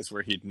was someplace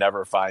where he'd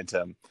never find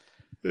him.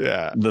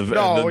 Yeah. That's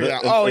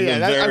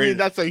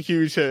a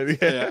huge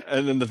hit. Yeah.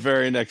 And then the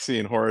very next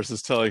scene, Horace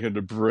is telling him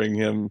to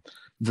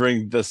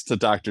bring this to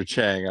Dr.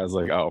 Chang. I was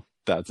like, oh,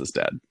 that's his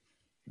dad.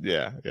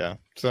 Yeah.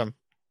 So,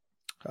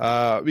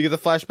 we get the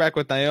flashback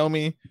with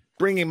Naomi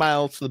bringing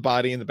Miles to the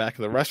body in the back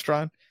of the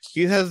restaurant.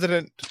 He's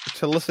hesitant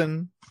to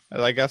listen,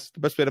 I guess the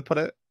best way to put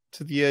it,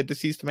 to the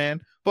deceased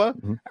man. But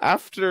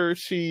after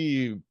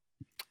she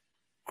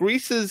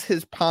greases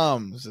his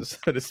palms,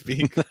 so to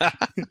speak,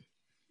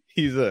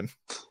 he's in.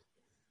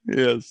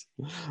 Yes.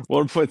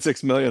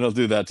 1.6 million will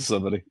do that to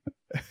somebody.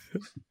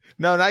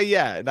 No, not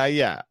yet.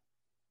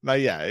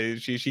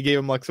 She gave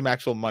him like some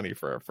actual money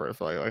for like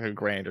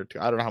 $1,000 or $2,000.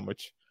 I don't know how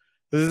much.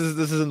 This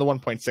isn't the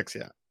 1.6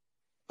 yet.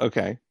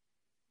 Okay.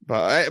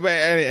 But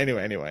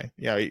anyway,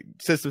 he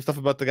says some stuff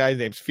about the guy. His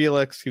name's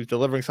Felix. He was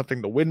delivering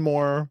something to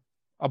Winmore.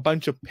 A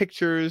bunch of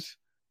pictures,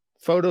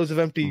 photos of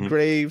empty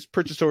graves,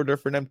 purchase order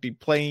for an empty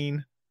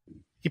plane.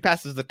 He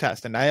passes the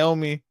test, and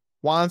Naomi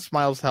wants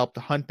Miles' help to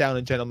hunt down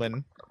a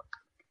gentleman,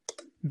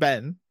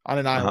 Ben, on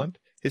an island.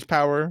 His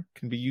power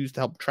can be used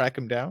to help track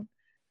him down.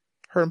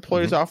 Her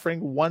employer's offering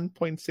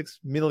 $1.6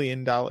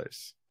 million.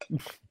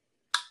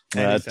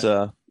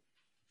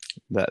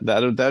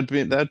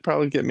 That'd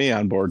probably get me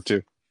on board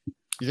too.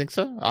 You think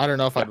so? I don't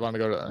know if I'd want to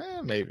go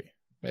to. Maybe.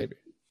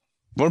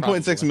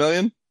 1.6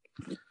 million.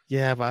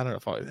 Yeah, but I don't know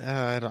if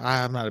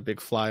I'm not a big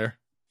flyer.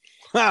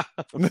 That's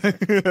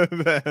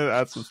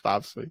what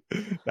stops me.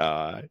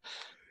 No,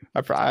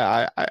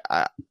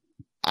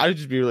 I'd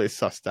just be really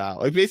sussed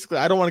out. Like, basically,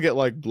 I don't want to get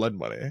like blood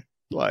money,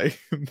 like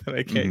that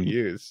I can't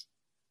use.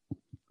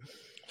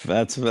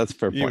 That's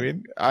fair point. You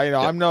mean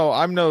I'm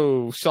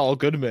no Saul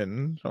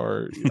Goodman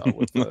or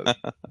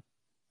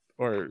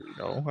or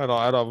I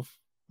don't have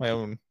my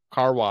own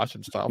car wash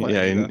and stuff.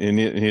 Yeah, you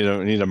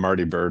need a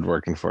Marty Bird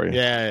working for you.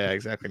 Yeah,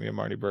 exactly. You need a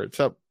Marty Bird.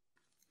 So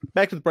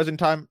back to the present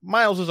time,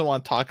 Miles doesn't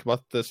want to talk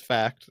about this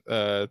fact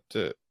to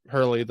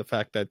Hurley, the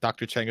fact that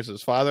Dr. Chang is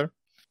his father.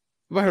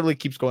 But Hurley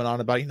keeps going on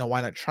about,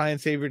 why not try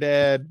and save your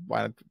dad?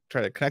 Why not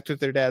try to connect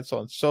with their dad? So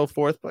on and so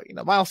forth. But,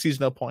 Miles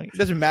sees no point. It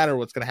doesn't matter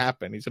what's going to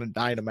happen. He's going to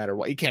die no matter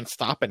what. He can't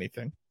stop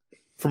anything.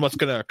 from what's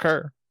going to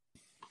occur.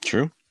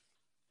 True.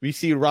 We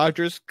see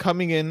Rogers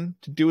coming in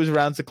to do his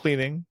rounds of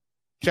cleaning.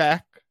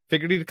 Jack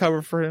figured he'd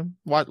cover for him.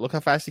 Look how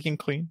fast he can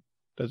clean.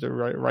 Does it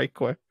right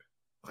quick.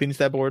 Cleans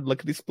that board. Look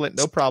at the split.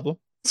 No problem.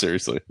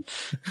 Seriously.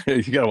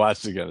 You got to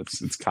watch it again.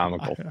 It's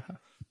comical.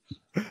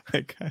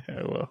 Okay,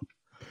 I will.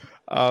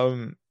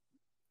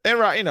 And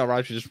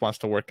Roger just wants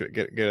to work it,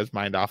 get his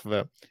mind off of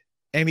it.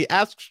 And he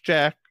asks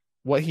Jack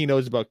what he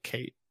knows about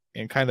Kate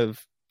and kind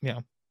of,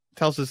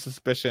 tells his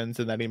suspicions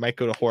and that he might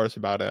go to Horace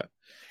about it.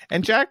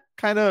 And Jack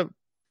kind of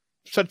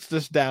shuts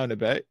this down a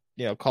bit,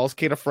 calls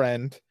Kate a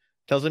friend,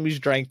 tells him he's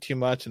drank too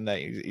much and that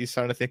he's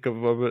starting to think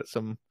of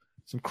some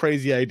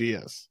crazy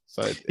ideas.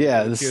 So it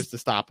appears to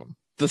stop him.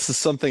 This is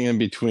something in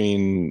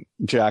between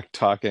Jack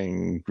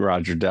talking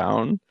Roger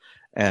down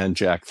and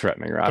Jack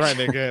threatening Roger.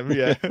 Threatening him,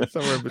 yeah.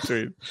 Somewhere in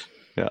between.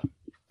 Yeah.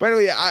 But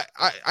anyway,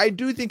 I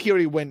do think he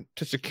already went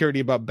to security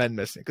about Ben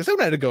missing. Because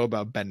someone had to go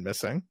about Ben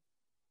missing.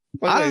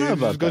 I don't know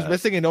about goes that.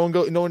 missing and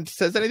no one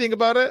says anything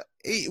about it.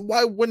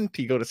 Why wouldn't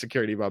he go to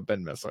security about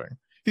Ben missing?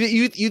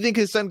 You think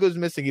his son goes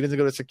missing? He doesn't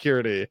go to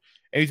security,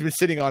 and he's been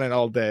sitting on it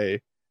all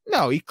day.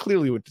 No, he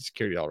clearly went to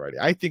security already.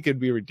 I think it'd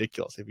be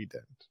ridiculous if he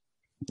didn't.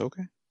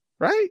 Okay,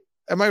 right?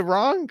 Am I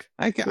wrong?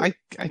 I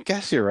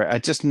guess you're right. I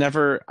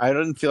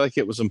didn't feel like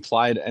it was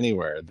implied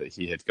anywhere that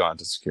he had gone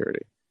to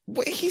security.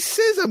 Wait, he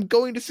says I'm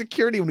going to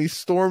security when he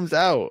storms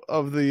out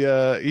of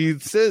the. He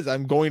says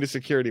I'm going to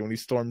security when he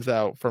storms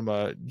out from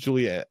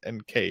Juliet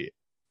and Kate.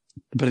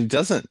 But he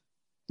doesn't.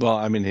 Well,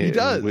 I mean, he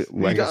does.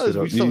 He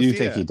does. You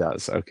think he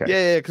does? Okay.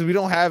 Yeah, because we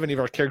don't have any of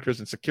our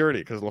characters in security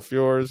because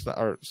LaFleur's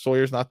or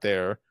Sawyer's not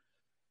there.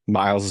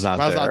 Miles is not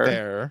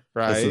there.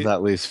 Right. So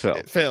that leaves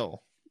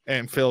Phil.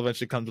 And Phil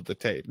eventually comes with the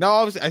tape. Now,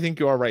 obviously, I think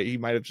you are right. He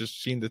might have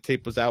just seen the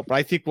tape was out, but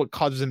I think what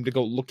causes him to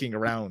go looking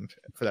around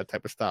for that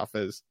type of stuff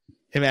is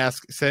him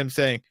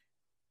saying,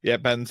 "Yeah,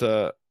 Ben's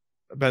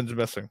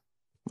missing."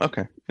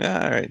 Okay.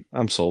 Yeah. All right.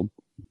 I'm sold.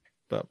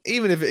 But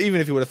even if he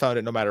would have found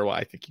it, no matter what,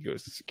 I think he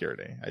goes to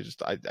security. I just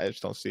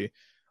don't see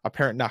a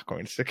parent not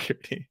going to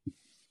security.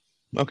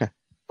 Okay.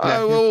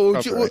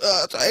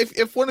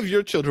 If one of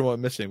your children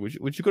went missing,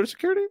 would you go to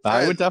security?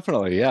 I would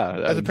definitely, yeah.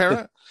 As a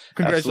parent,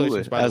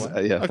 congratulations. By the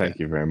way. Yeah, thank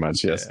you very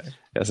much. Yes,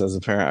 yes. As a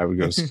parent, I would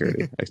go to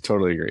security. I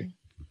totally agree.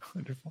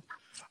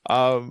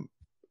 Wonderful.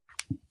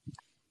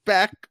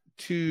 Back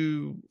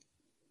to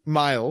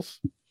Miles.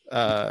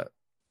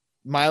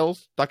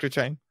 Miles, Dr.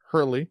 Chang,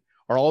 Hurley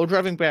are all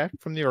driving back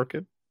from the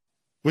Orchid,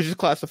 which is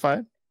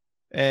classified,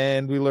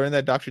 and we learn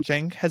that Dr.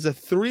 Chang has a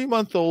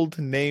 3-month-old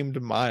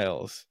named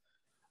Miles.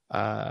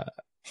 No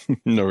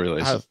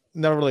relation.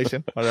 No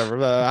relation. Whatever.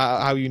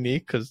 How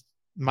unique? Because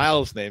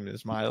Miles' name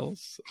is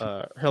Miles.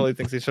 Hurley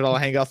thinks they should all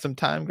hang out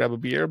sometime, grab a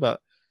beer, but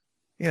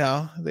they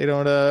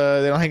don't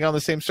hang out in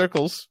the same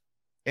circles.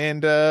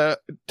 And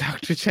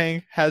Dr.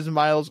 Chang has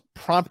Miles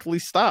promptly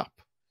stop.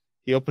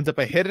 He opens up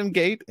a hidden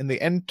gate and they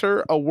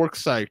enter a work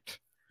site.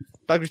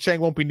 Dr. Chang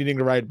won't be needing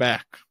to ride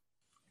back.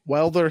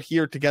 While they're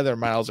here together,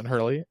 Miles and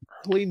Hurley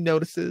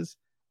notices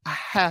a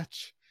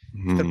hatch.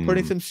 They're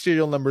putting some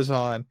serial numbers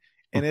on,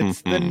 and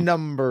it's the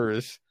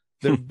numbers.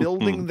 They're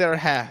building their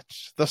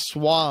hatch, the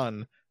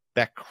Swan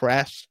that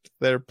crashed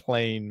their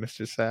plane,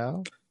 Mr.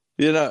 Sal.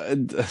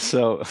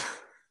 So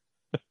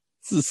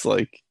this is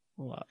like,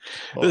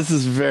 this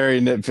is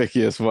very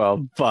nitpicky as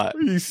well, but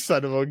you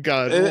son of a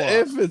gun.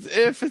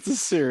 If it's a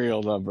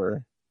serial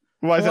number,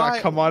 why does it not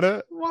come on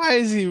it? Why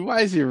is he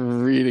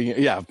reading it?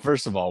 Yeah,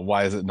 first of all,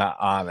 why is it not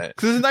on it?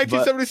 Because it's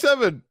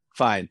 1977.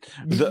 Fine.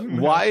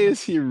 Why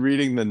is he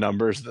reading the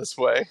numbers this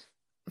way?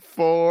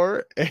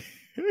 For a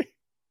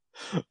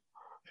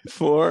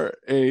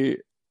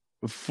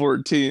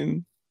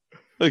 14.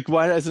 Like,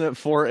 why isn't it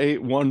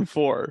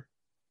 4814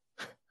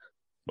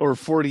 or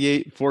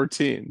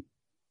 4814?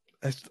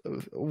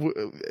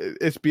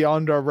 It's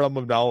beyond our realm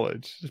of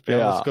knowledge. It's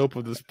beyond the scope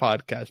of this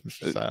podcast,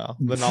 Mr. Sal.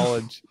 The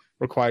knowledge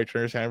required to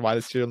understand why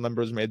the serial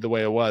number is made the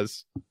way it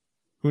was.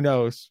 Who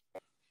knows?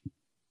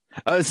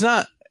 It's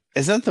not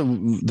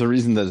the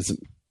reason that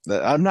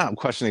I'm not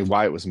questioning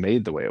why it was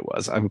made the way it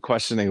was. I'm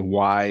questioning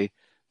why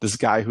this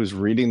guy who's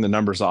reading the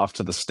numbers off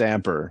to the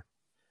stamper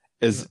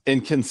is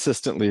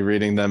inconsistently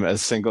reading them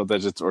as single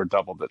digits or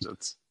double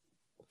digits.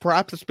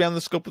 Perhaps it's beyond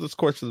the scope of this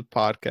course of the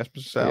podcast,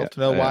 Mr. Sal, to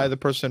know why the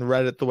person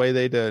read it the way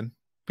they did.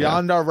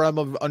 Beyond our realm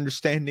of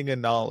understanding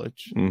and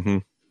knowledge. Mm-hmm.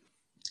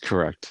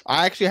 Correct.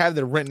 I actually have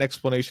the written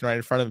explanation right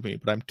in front of me,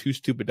 but I'm too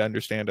stupid to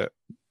understand it.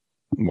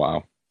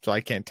 Wow. So I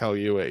can't tell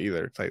you it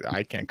either. It's like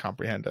I can't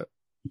comprehend it.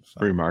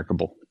 So,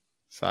 remarkable.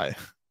 But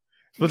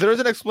there is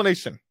an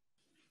explanation.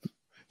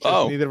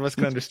 Neither of us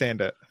can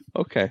understand it.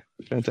 Okay.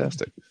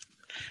 Fantastic.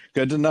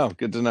 Good to know.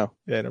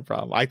 Yeah, no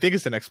problem. I think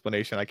it's an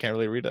explanation. I can't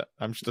really read it.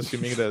 I'm just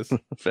assuming it is.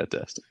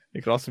 Fantastic.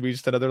 It could also be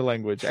just another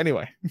language.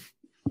 Anyway.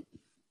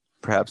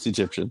 Perhaps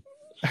Egyptian.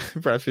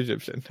 Perhaps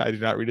Egyptian. I do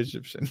not read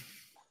Egyptian.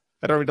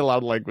 I don't read a lot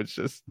of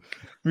languages.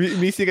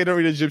 Me saying I don't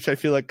read Egyptian, I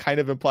feel like kind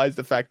of implies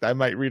the fact that I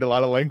might read a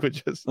lot of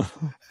languages.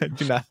 I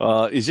do not.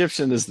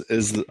 Egyptian is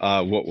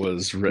what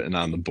was written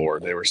on the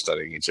board. They were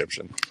studying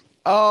Egyptian.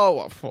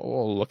 Oh,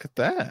 look at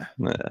that.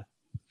 Yeah.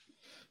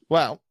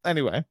 Well,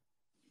 anyway,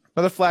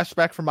 another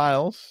flashback for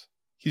Miles.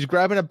 He's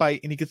grabbing a bite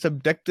and he gets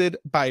abducted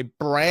by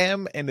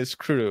Bram and his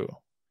crew.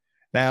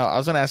 Now, I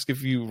was going to ask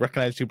if you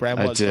recognize who Bram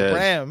I was. did. But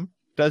Bram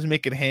does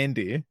make it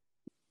handy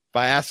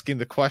by asking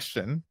the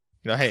question,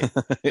 hey,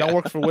 don't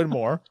work for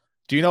Widmore.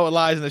 Do you know what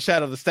lies in the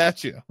shadow of the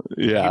statue?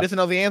 Yeah. He doesn't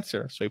know the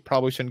answer, so he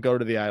probably shouldn't go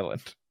to the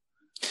island.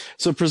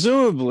 So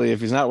presumably, if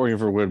he's not working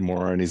for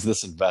Widmore and he's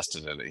this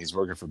invested in it, he's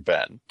working for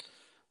Ben,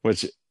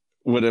 which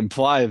would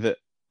imply that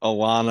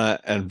Alana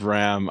and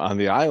Bram on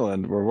the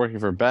island were working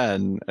for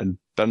Ben, and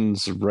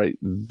Ben's right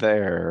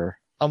there.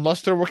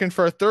 Unless they're working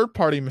for a third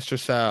party, Mr.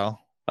 Sal.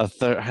 A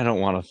third? I don't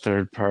want a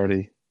third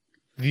party.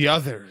 The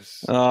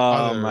others.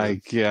 Oh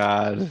my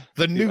god.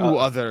 The new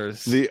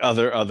others. The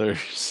other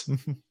others.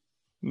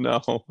 No,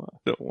 I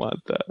don't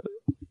want that.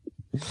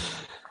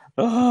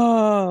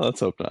 Let's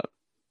hope not.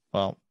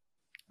 Well,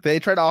 they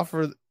try to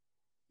offer,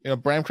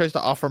 Bram tries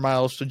to offer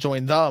Miles to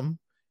join them.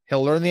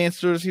 He'll learn the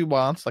answers he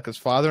wants, like his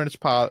father and his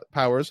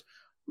powers.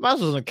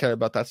 Miles doesn't care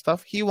about that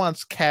stuff. He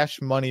wants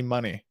cash money.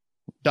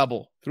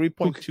 Double.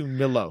 3.2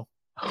 milo.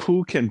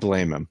 Who can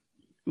blame him?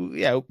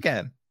 Yeah, who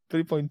can?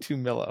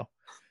 3.2 milo.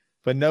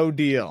 But no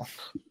deal.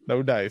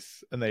 No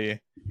dice. And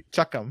they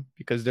chuck him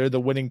because they're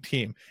the winning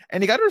team.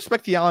 And you got to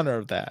respect the honor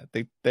of that.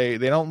 They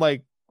don't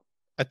like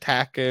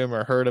attack him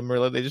or hurt him,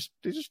 or they just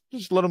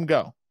let him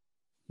go.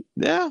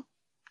 Yeah.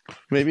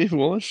 Maybe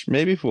foolish.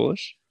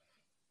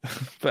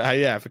 But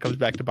yeah, if it comes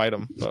back to bite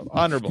him. So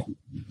honorable.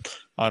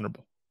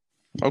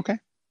 Okay.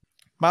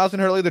 Miles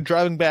and Hurley, they're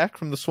driving back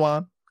from the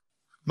Swan.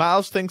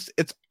 Miles thinks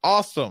it's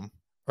awesome.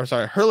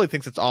 Hurley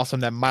thinks it's awesome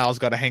that Miles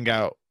got to hang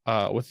out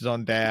with his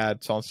own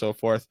dad, so on and so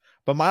forth.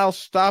 But Miles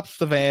stops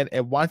the van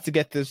and wants to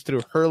get this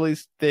through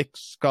Hurley's thick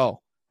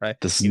skull, right?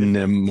 This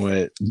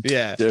nimwit.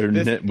 Yeah.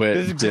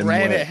 This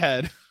granite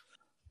head.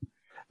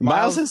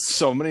 Miles has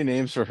so many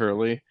names for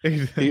Hurley.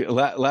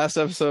 Last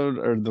episode,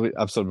 or the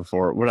episode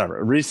before,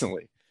 whatever,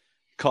 recently,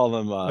 called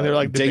him they're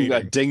like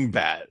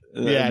Dingbat.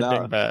 Yeah,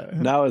 Dingbat.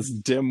 Now it's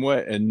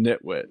Dimwit and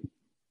Nitwit.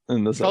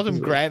 In this calls him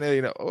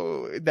granite,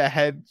 the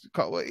head,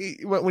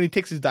 when he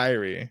takes his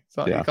diary.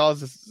 So yeah.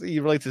 He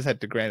relates his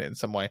head to granite in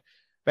some way.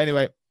 But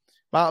anyway,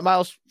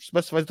 Miles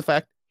specifies the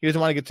fact he doesn't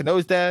want to get to know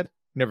his dad.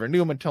 Never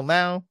knew him until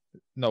now.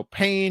 No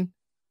pain.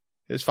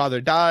 His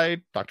father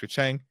died, Dr.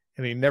 Chang,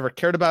 and he never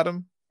cared about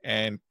him.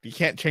 And he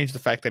can't change the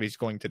fact that he's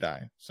going to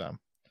die. So,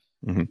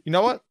 You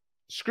know what?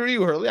 Screw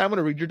you, Hurley. I'm going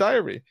to read your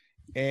diary.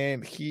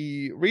 And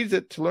he reads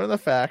it to learn the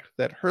fact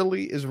that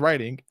Hurley is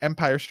writing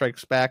Empire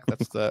Strikes Back.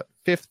 That's the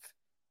 5th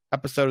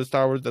episode of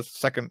Star Wars. That's the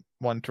second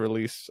one to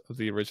release of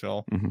the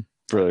original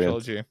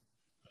trilogy.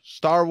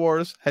 Star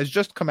Wars has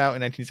just come out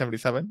in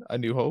 1977, A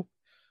New Hope.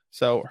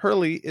 So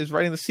Hurley is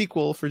writing the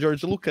sequel for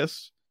George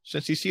Lucas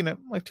since he's seen it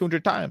like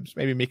 200 times,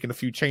 maybe making a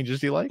few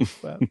changes he likes.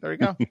 But there you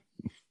go.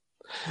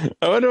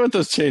 I wonder what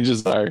those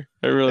changes are.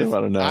 I really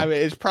want to know. I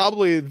mean, it's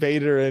probably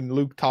Vader and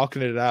Luke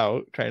talking it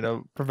out, trying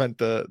to prevent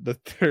the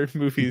third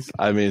movie's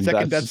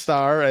second Death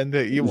Star and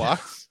the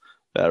Ewoks.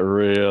 That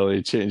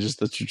really changes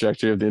the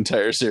trajectory of the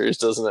entire series,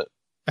 doesn't it?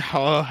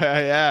 Oh,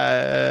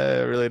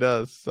 yeah, it really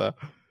does. So,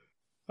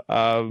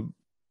 who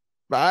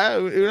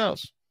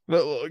knows?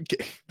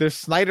 There's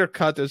Snyder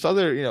cut. There's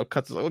other,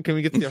 cuts. Can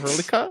we get the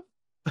Hurley cut?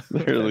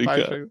 Hurley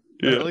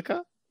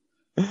cut.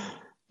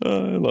 I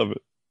love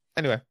it.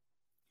 Anyway,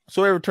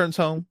 Sawyer returns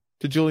home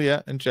to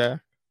Juliet and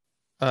Jack.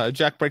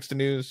 Jack breaks the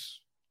news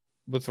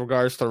with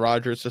regards to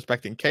Roger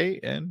suspecting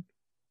Kate, and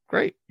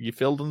great, you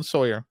filled in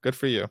Sawyer. Good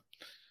for you.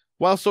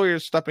 While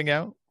Sawyer's stepping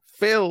out,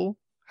 Phil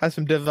has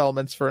some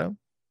developments for him.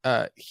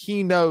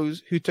 He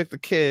knows who took the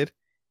kid.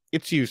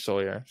 It's you,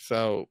 Sawyer.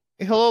 So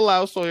he'll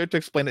allow Sawyer to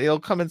explain it. He'll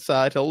come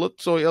inside. He'll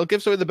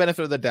give Sawyer the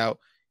benefit of the doubt.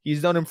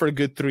 He's known him for a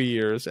good 3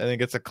 years, and then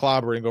gets a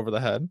clobbering over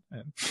the head.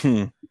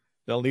 And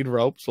they'll need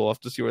ropes. We'll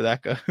have to see where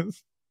that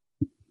goes.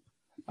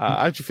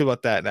 How do you feel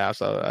about that now?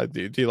 So,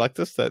 do you like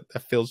this? That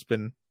Phil's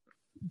been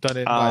done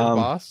in by the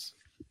boss?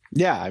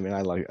 Yeah, I mean,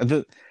 I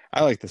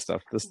like this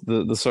stuff.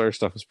 The Sawyer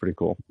stuff is pretty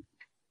cool.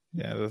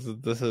 Yeah,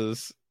 this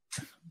is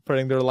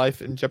putting their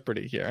life in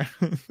jeopardy here.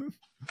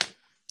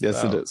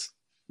 Yes, it is.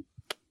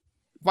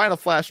 Final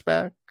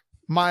flashback.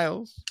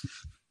 Miles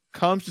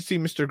comes to see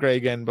Mr. Gray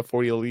again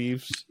before he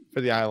leaves for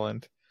the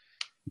island.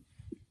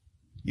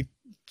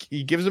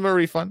 He gives him a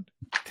refund,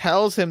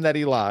 tells him that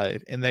he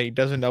lied and that he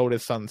doesn't know what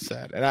his son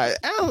said. And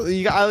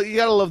you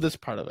gotta love this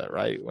part of it,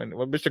 right? When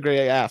Mr.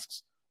 Gray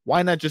asks,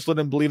 why not just let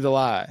him believe the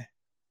lie?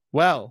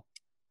 Well,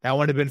 that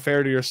wouldn't have been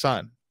fair to your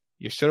son.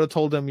 You should have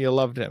told him you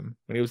loved him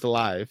when he was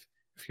alive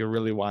if you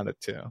really wanted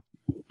to.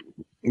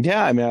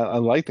 Yeah, I mean, I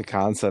like the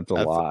concept a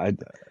lot.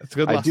 It's a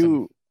good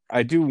lesson.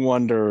 I do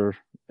wonder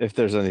if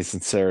there's any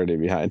sincerity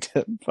behind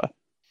it. But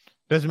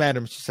doesn't matter,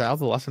 Mr. Sal.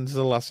 The lesson is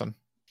a lesson.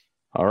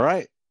 All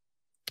right.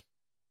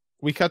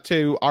 We cut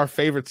to our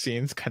favorite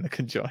scenes kind of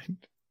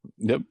conjoined.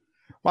 Yep.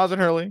 Miles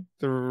and Hurley,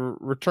 they're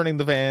returning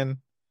the van,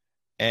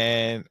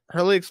 and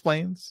Hurley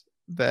explains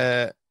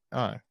that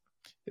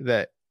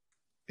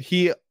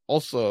he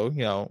also,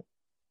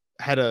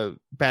 had a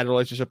bad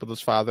relationship with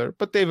his father,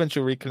 but they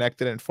eventually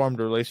reconnected and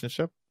formed a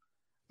relationship.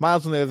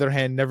 Miles, on the other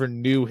hand, never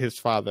knew his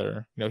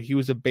father. He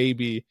was a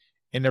baby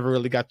and never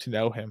really got to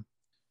know him.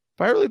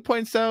 But it really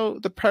points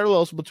out the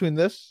parallels between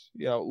this,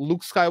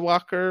 Luke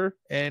Skywalker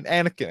and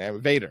Anakin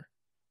and Vader.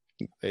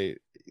 They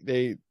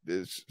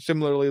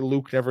similarly,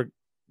 Luke never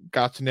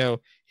got to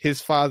know his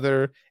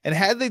father, and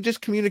had they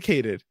just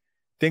communicated,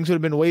 things would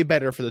have been way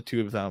better for the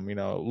two of them.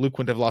 Luke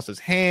wouldn't have lost his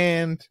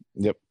hand.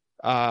 Yep.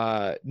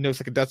 No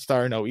second Death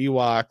Star, no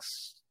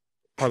Ewoks,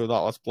 probably a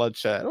lot less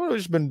bloodshed. It would have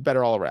just been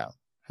better all around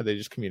had they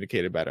just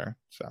communicated better.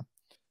 So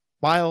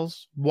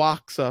Miles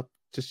walks up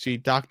to see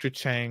Dr.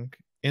 Chang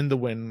in the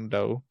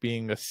window,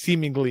 being a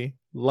seemingly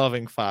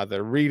loving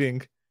father,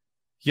 reading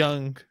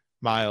young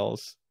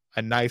Miles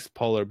a nice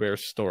polar bear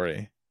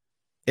story.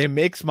 It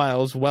makes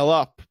Miles well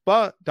up,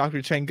 but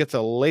Dr. Chang gets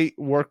a late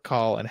work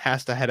call and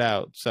has to head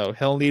out, so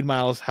he'll need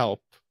Miles'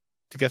 help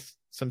to get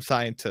some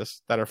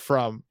scientists that are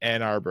from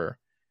Ann Arbor.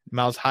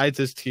 Miles hides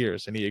his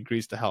tears and he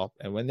agrees to help.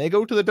 And when they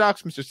go to the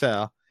docks, Mr.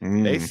 Sal,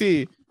 they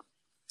see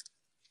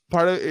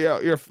part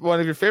of one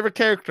of your favorite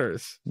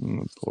characters.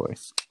 Oh boy.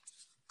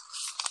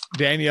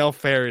 Danielle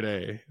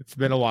Faraday. It's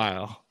been a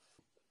while.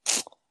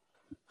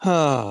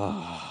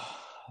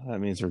 That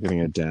means we're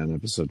getting a Dan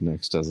episode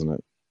next, doesn't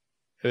it?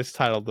 It is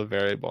titled The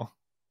Variable.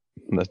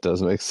 That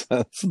does make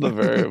sense. The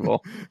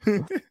variable,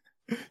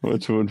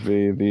 which would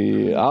be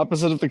the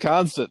opposite of the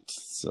constant.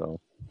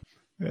 So,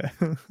 yeah.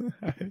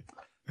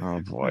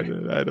 Oh boy,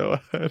 I don't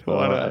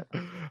want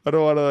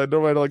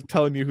to like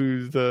telling you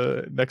who's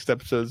the next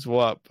episode's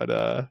what, but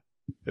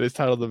it is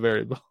titled The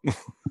Variable.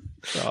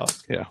 So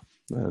yeah,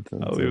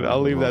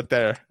 I'll leave that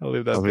there. I'll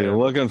be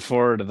looking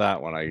forward to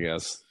that one, I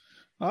guess.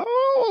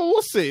 Oh,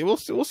 we'll see. We'll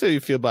see how you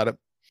feel about it.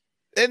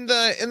 In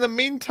the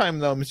meantime,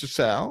 though, Mr.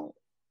 Sal,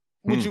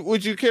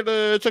 would you care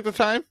to check the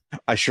time?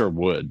 I sure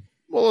would.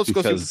 Well, let's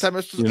go see what the time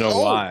is. You know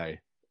why?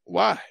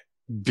 Why?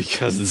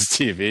 Because it's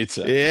TV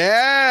time.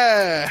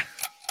 Yeah.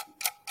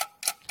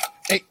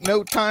 Ain't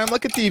no time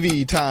like a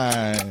TV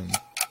time.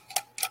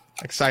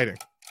 Exciting.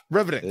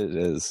 Riveting. It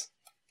is.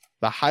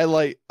 The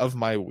highlight of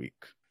my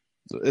week.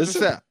 Is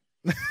it?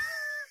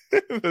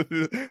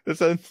 It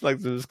sounds like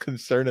there's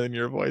concern in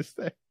your voice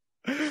there.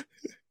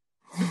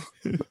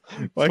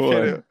 Why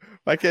can't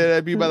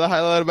it be by the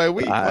highlight of my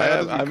week?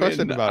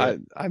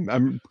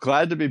 I'm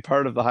glad to be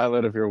part of the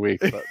highlight of your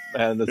week, but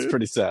man, that's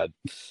pretty sad.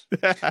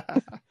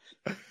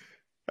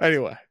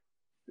 Anyway,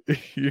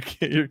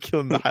 you're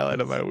killing the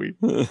highlight of my week.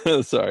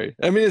 Sorry.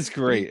 I mean, it's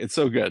great. It's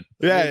so good.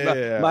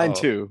 Yeah. Mine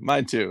too.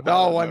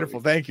 Oh, wonderful.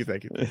 Thank you.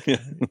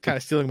 Kind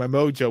of stealing my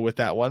mojo with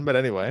that one, but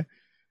anyway.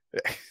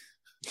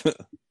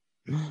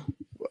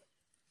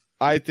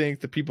 I think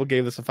the people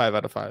gave this a 5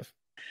 out of 5.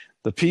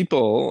 The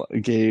people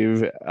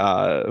gave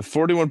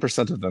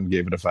 41% of them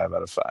gave it a 5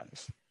 out of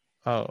 5.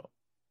 Oh,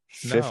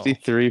 no.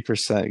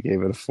 53%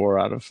 gave it a 4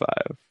 out of 5.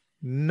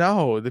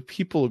 No, the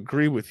people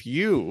agree with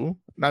you.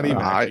 Not even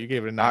you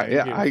gave it a 9.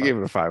 I gave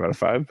it a 5 out of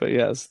 5, but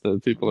yes, the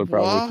people are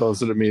probably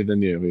closer to me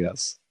than you.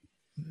 Yes.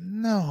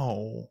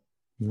 No.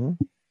 Mm-hmm.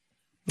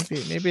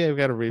 Maybe I've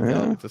got to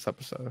reevaluate this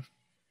episode.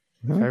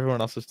 Mm-hmm.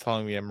 Everyone else is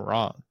telling me I'm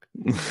wrong.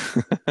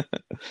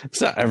 It's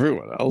not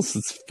everyone else.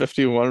 It's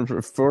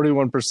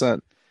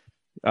 41%.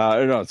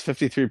 No, it's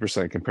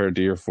 53% compared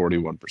to your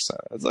 41%.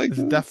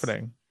 It's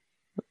deafening.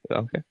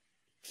 Okay.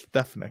 It's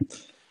deafening.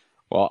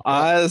 Well,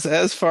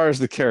 as far as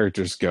the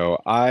characters go,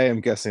 I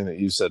am guessing that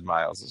you said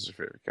Miles is your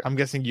favorite character. I'm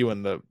guessing you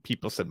and the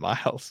people said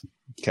Miles.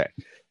 Okay.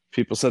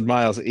 People said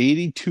Miles.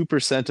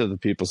 82% of the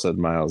people said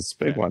Miles.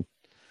 Big one.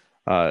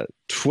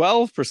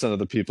 12% of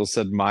the people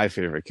said my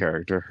favorite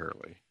character,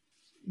 Hurley.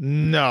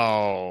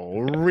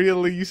 No,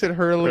 really? You said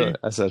Hurley?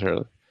 I said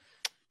Hurley.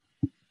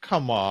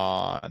 Come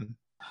on.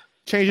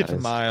 Change it to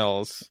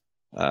Miles.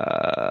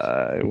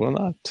 I will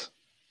not.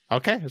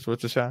 Okay, that's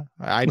what's a shot.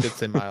 I did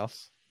say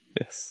Miles.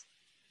 Yes.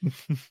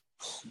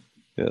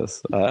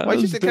 Yes.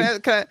 Why'd you say?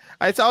 Can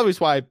I, it's always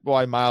why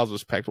Miles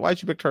was picked.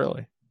 Why'd you pick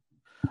Hurley?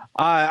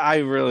 I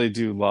really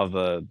do love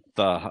the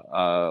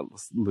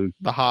Luke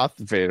the Hoth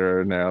Vader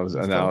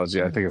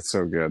analogy. I think it's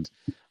so good,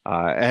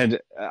 and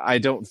I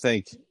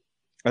think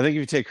if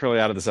you take Hurley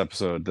out of this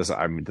episode, this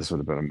would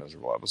have been a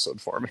miserable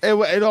episode for me. It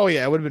would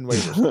have been way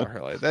worse for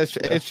Hurley.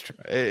 It's true.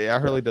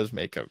 Hurley does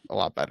make it a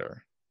lot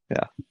better.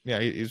 Yeah.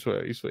 He's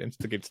what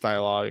instigates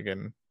dialogue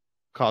and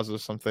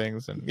causes some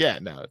things, and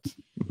it's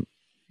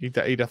he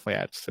definitely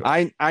adds to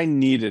it. I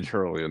needed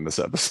Hurley in this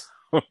episode.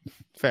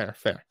 Fair.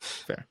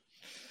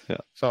 Yeah.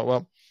 So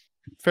well,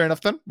 fair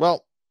enough then.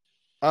 Well,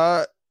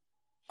 I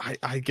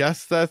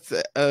guess that's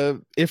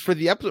it for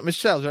the episode.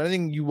 Michelle, is there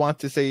anything you want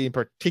to say in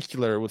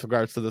particular with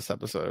regards to this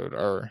episode?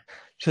 Or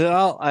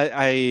well,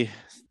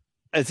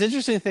 it's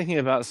interesting thinking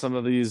about some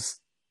of these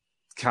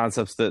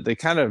concepts that they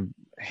kind of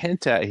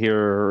hint at here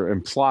or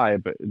imply,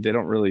 but they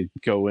don't really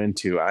go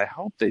into. I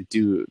hope they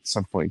do at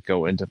some point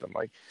go into them.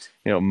 Like,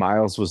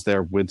 Miles was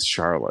there with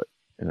Charlotte.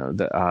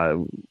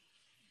 So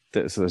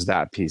there's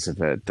that piece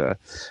of it.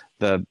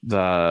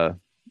 The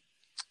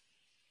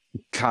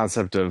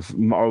concept of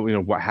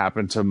what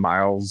happened to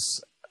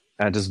Miles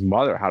and his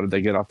mother. How did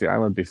they get off the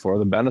island before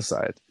the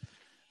Bennicide?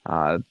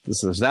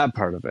 So there's that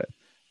part of it.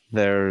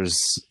 there's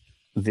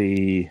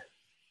the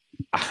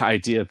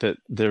idea that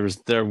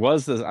there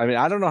was this. I mean,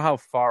 I don't know how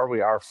far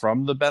we are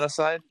from the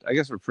Benacide. I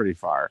guess we're pretty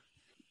far,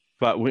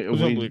 but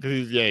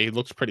he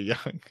looks pretty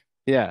young.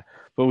 Yeah,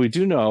 but we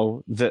do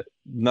know that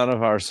none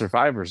of our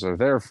survivors are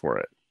there for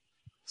it.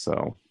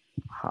 So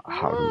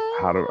how do we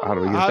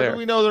get there? How do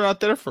we know they're not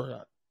there for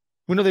it?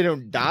 We know they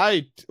don't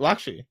die. Well,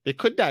 actually, they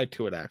could die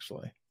to it,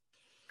 actually.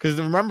 Because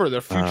remember,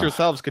 their future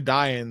selves could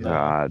die in the...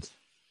 God.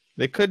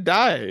 They could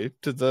die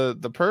to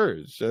the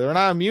purge. They're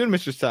not immune,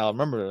 Mr. Sal.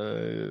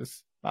 Remember,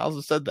 Miles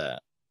has said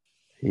that.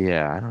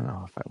 Yeah, I don't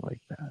know if I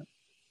like that.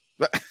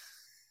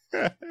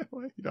 You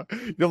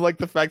don't like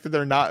the fact that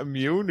they're not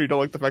immune, or you don't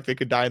like the fact they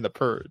could die in the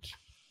purge?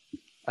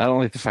 I don't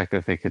like the fact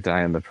that they could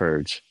die in the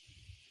purge.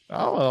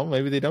 Oh, well,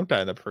 maybe they don't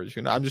die in the purge.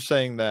 I'm just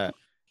saying that,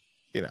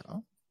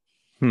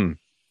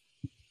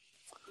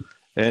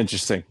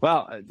 Interesting.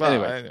 Well,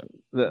 anyway,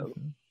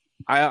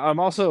 I'm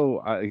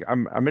also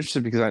I'm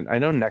interested because I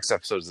know next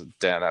episode is a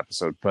Dan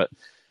episode, but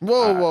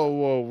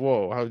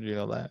whoa! How did you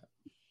know that?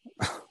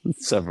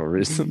 Several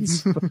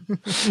reasons.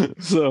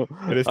 So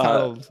it is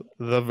titled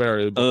The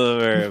Variable. The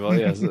Variable,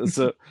 yes.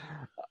 So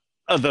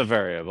the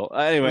Variable.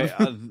 Anyway,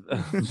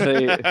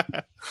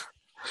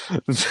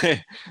 so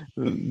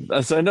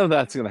I know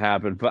that's going to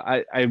happen, but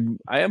I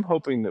am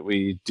hoping that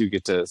we do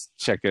get to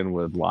check in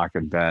with Locke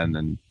and Ben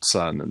and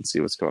Sun and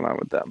see what's going on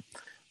with them.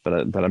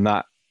 But I'm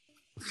not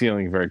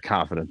feeling very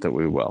confident that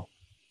we will.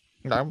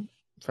 No,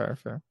 fair.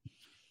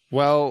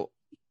 Well,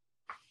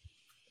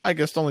 I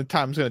guess the only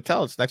time's going to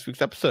tell. It's next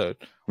week's episode.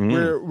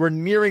 We're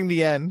nearing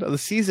the end of the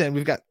season.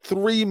 We've got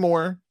 3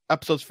 more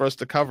episodes for us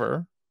to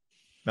cover.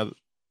 Now,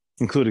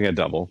 including a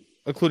double.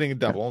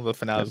 The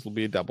finales will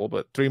be a double,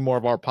 but 3 more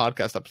of our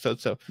podcast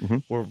episodes. So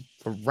we're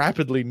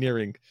rapidly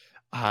nearing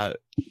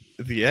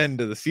the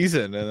end of the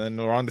season, and then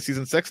we're on to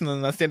season 6, and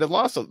then that's the end of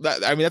Lost. So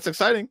that's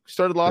exciting.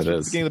 Started Lost at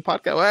the beginning of the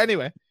podcast. Well,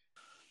 anyway,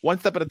 one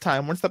step at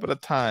a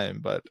time.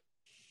 But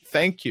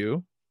thank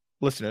you,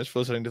 listeners, for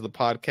listening to the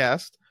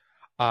podcast.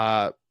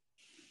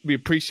 We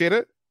appreciate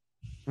it.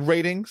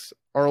 Ratings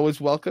are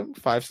always welcome.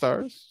 5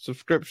 stars,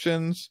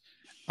 subscriptions,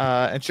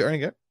 and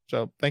sharing it.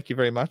 So thank you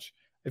very much.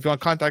 If you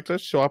want to contact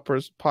us,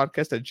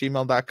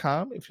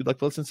 showhoppers.podcast@gmail.com. If you'd like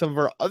to listen to some of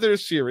our other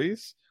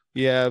series,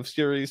 we have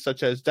series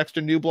such as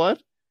Dexter New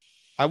Blood.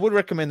 I would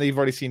recommend that you've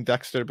already seen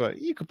Dexter, but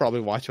you could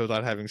probably watch it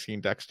without having seen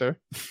Dexter.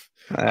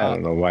 I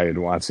don't know why you'd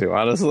want to,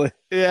 honestly.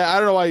 Yeah, I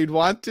don't know why you'd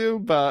want to,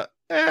 but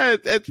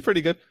it's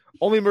pretty good.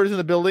 Only Murders in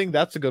the Building,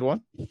 that's a good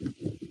one.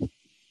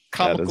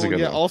 Comical,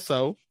 yeah,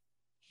 also.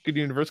 Good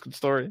universe, good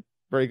story.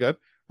 Very good.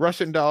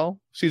 Russian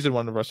Doll, season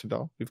 1 of Russian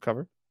Doll, we've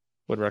covered.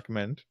 Would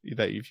recommend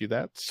that you view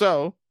that.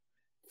 So,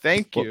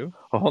 thank you.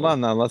 Well, hold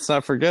on now. Let's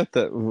not forget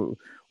that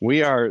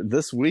we are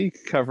this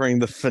week covering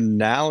the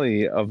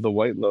finale of The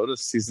White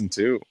Lotus season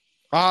 2.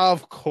 Oh,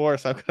 of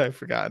course. How could I have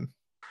forgotten?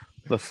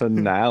 The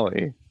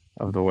finale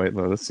of The White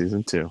Lotus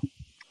season 2.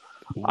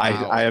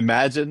 Wow. I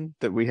imagine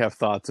that we have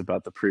thoughts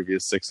about the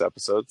previous 6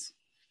 episodes.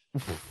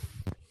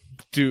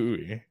 Do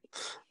we?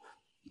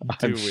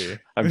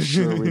 I'm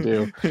sure we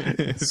do.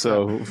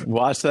 So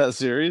watch that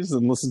series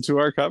and listen to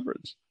our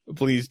coverage.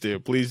 Please do.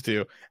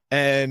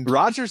 And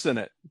Roger's in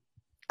it.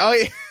 Oh,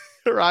 yeah.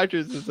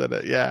 Rogers is in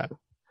it. Yeah.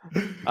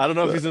 I don't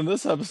know if he's in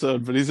this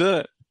episode, but he's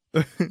in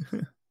it.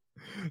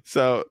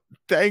 So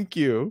thank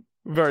you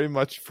very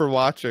much for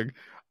watching.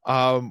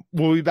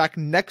 We'll be back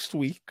next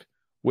week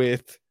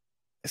with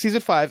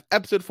season 5,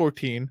 episode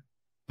 14,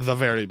 The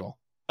Variable.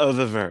 Oh,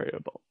 The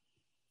Variable.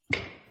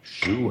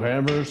 Shoe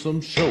hammer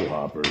some show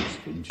hoppers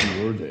into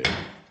your day.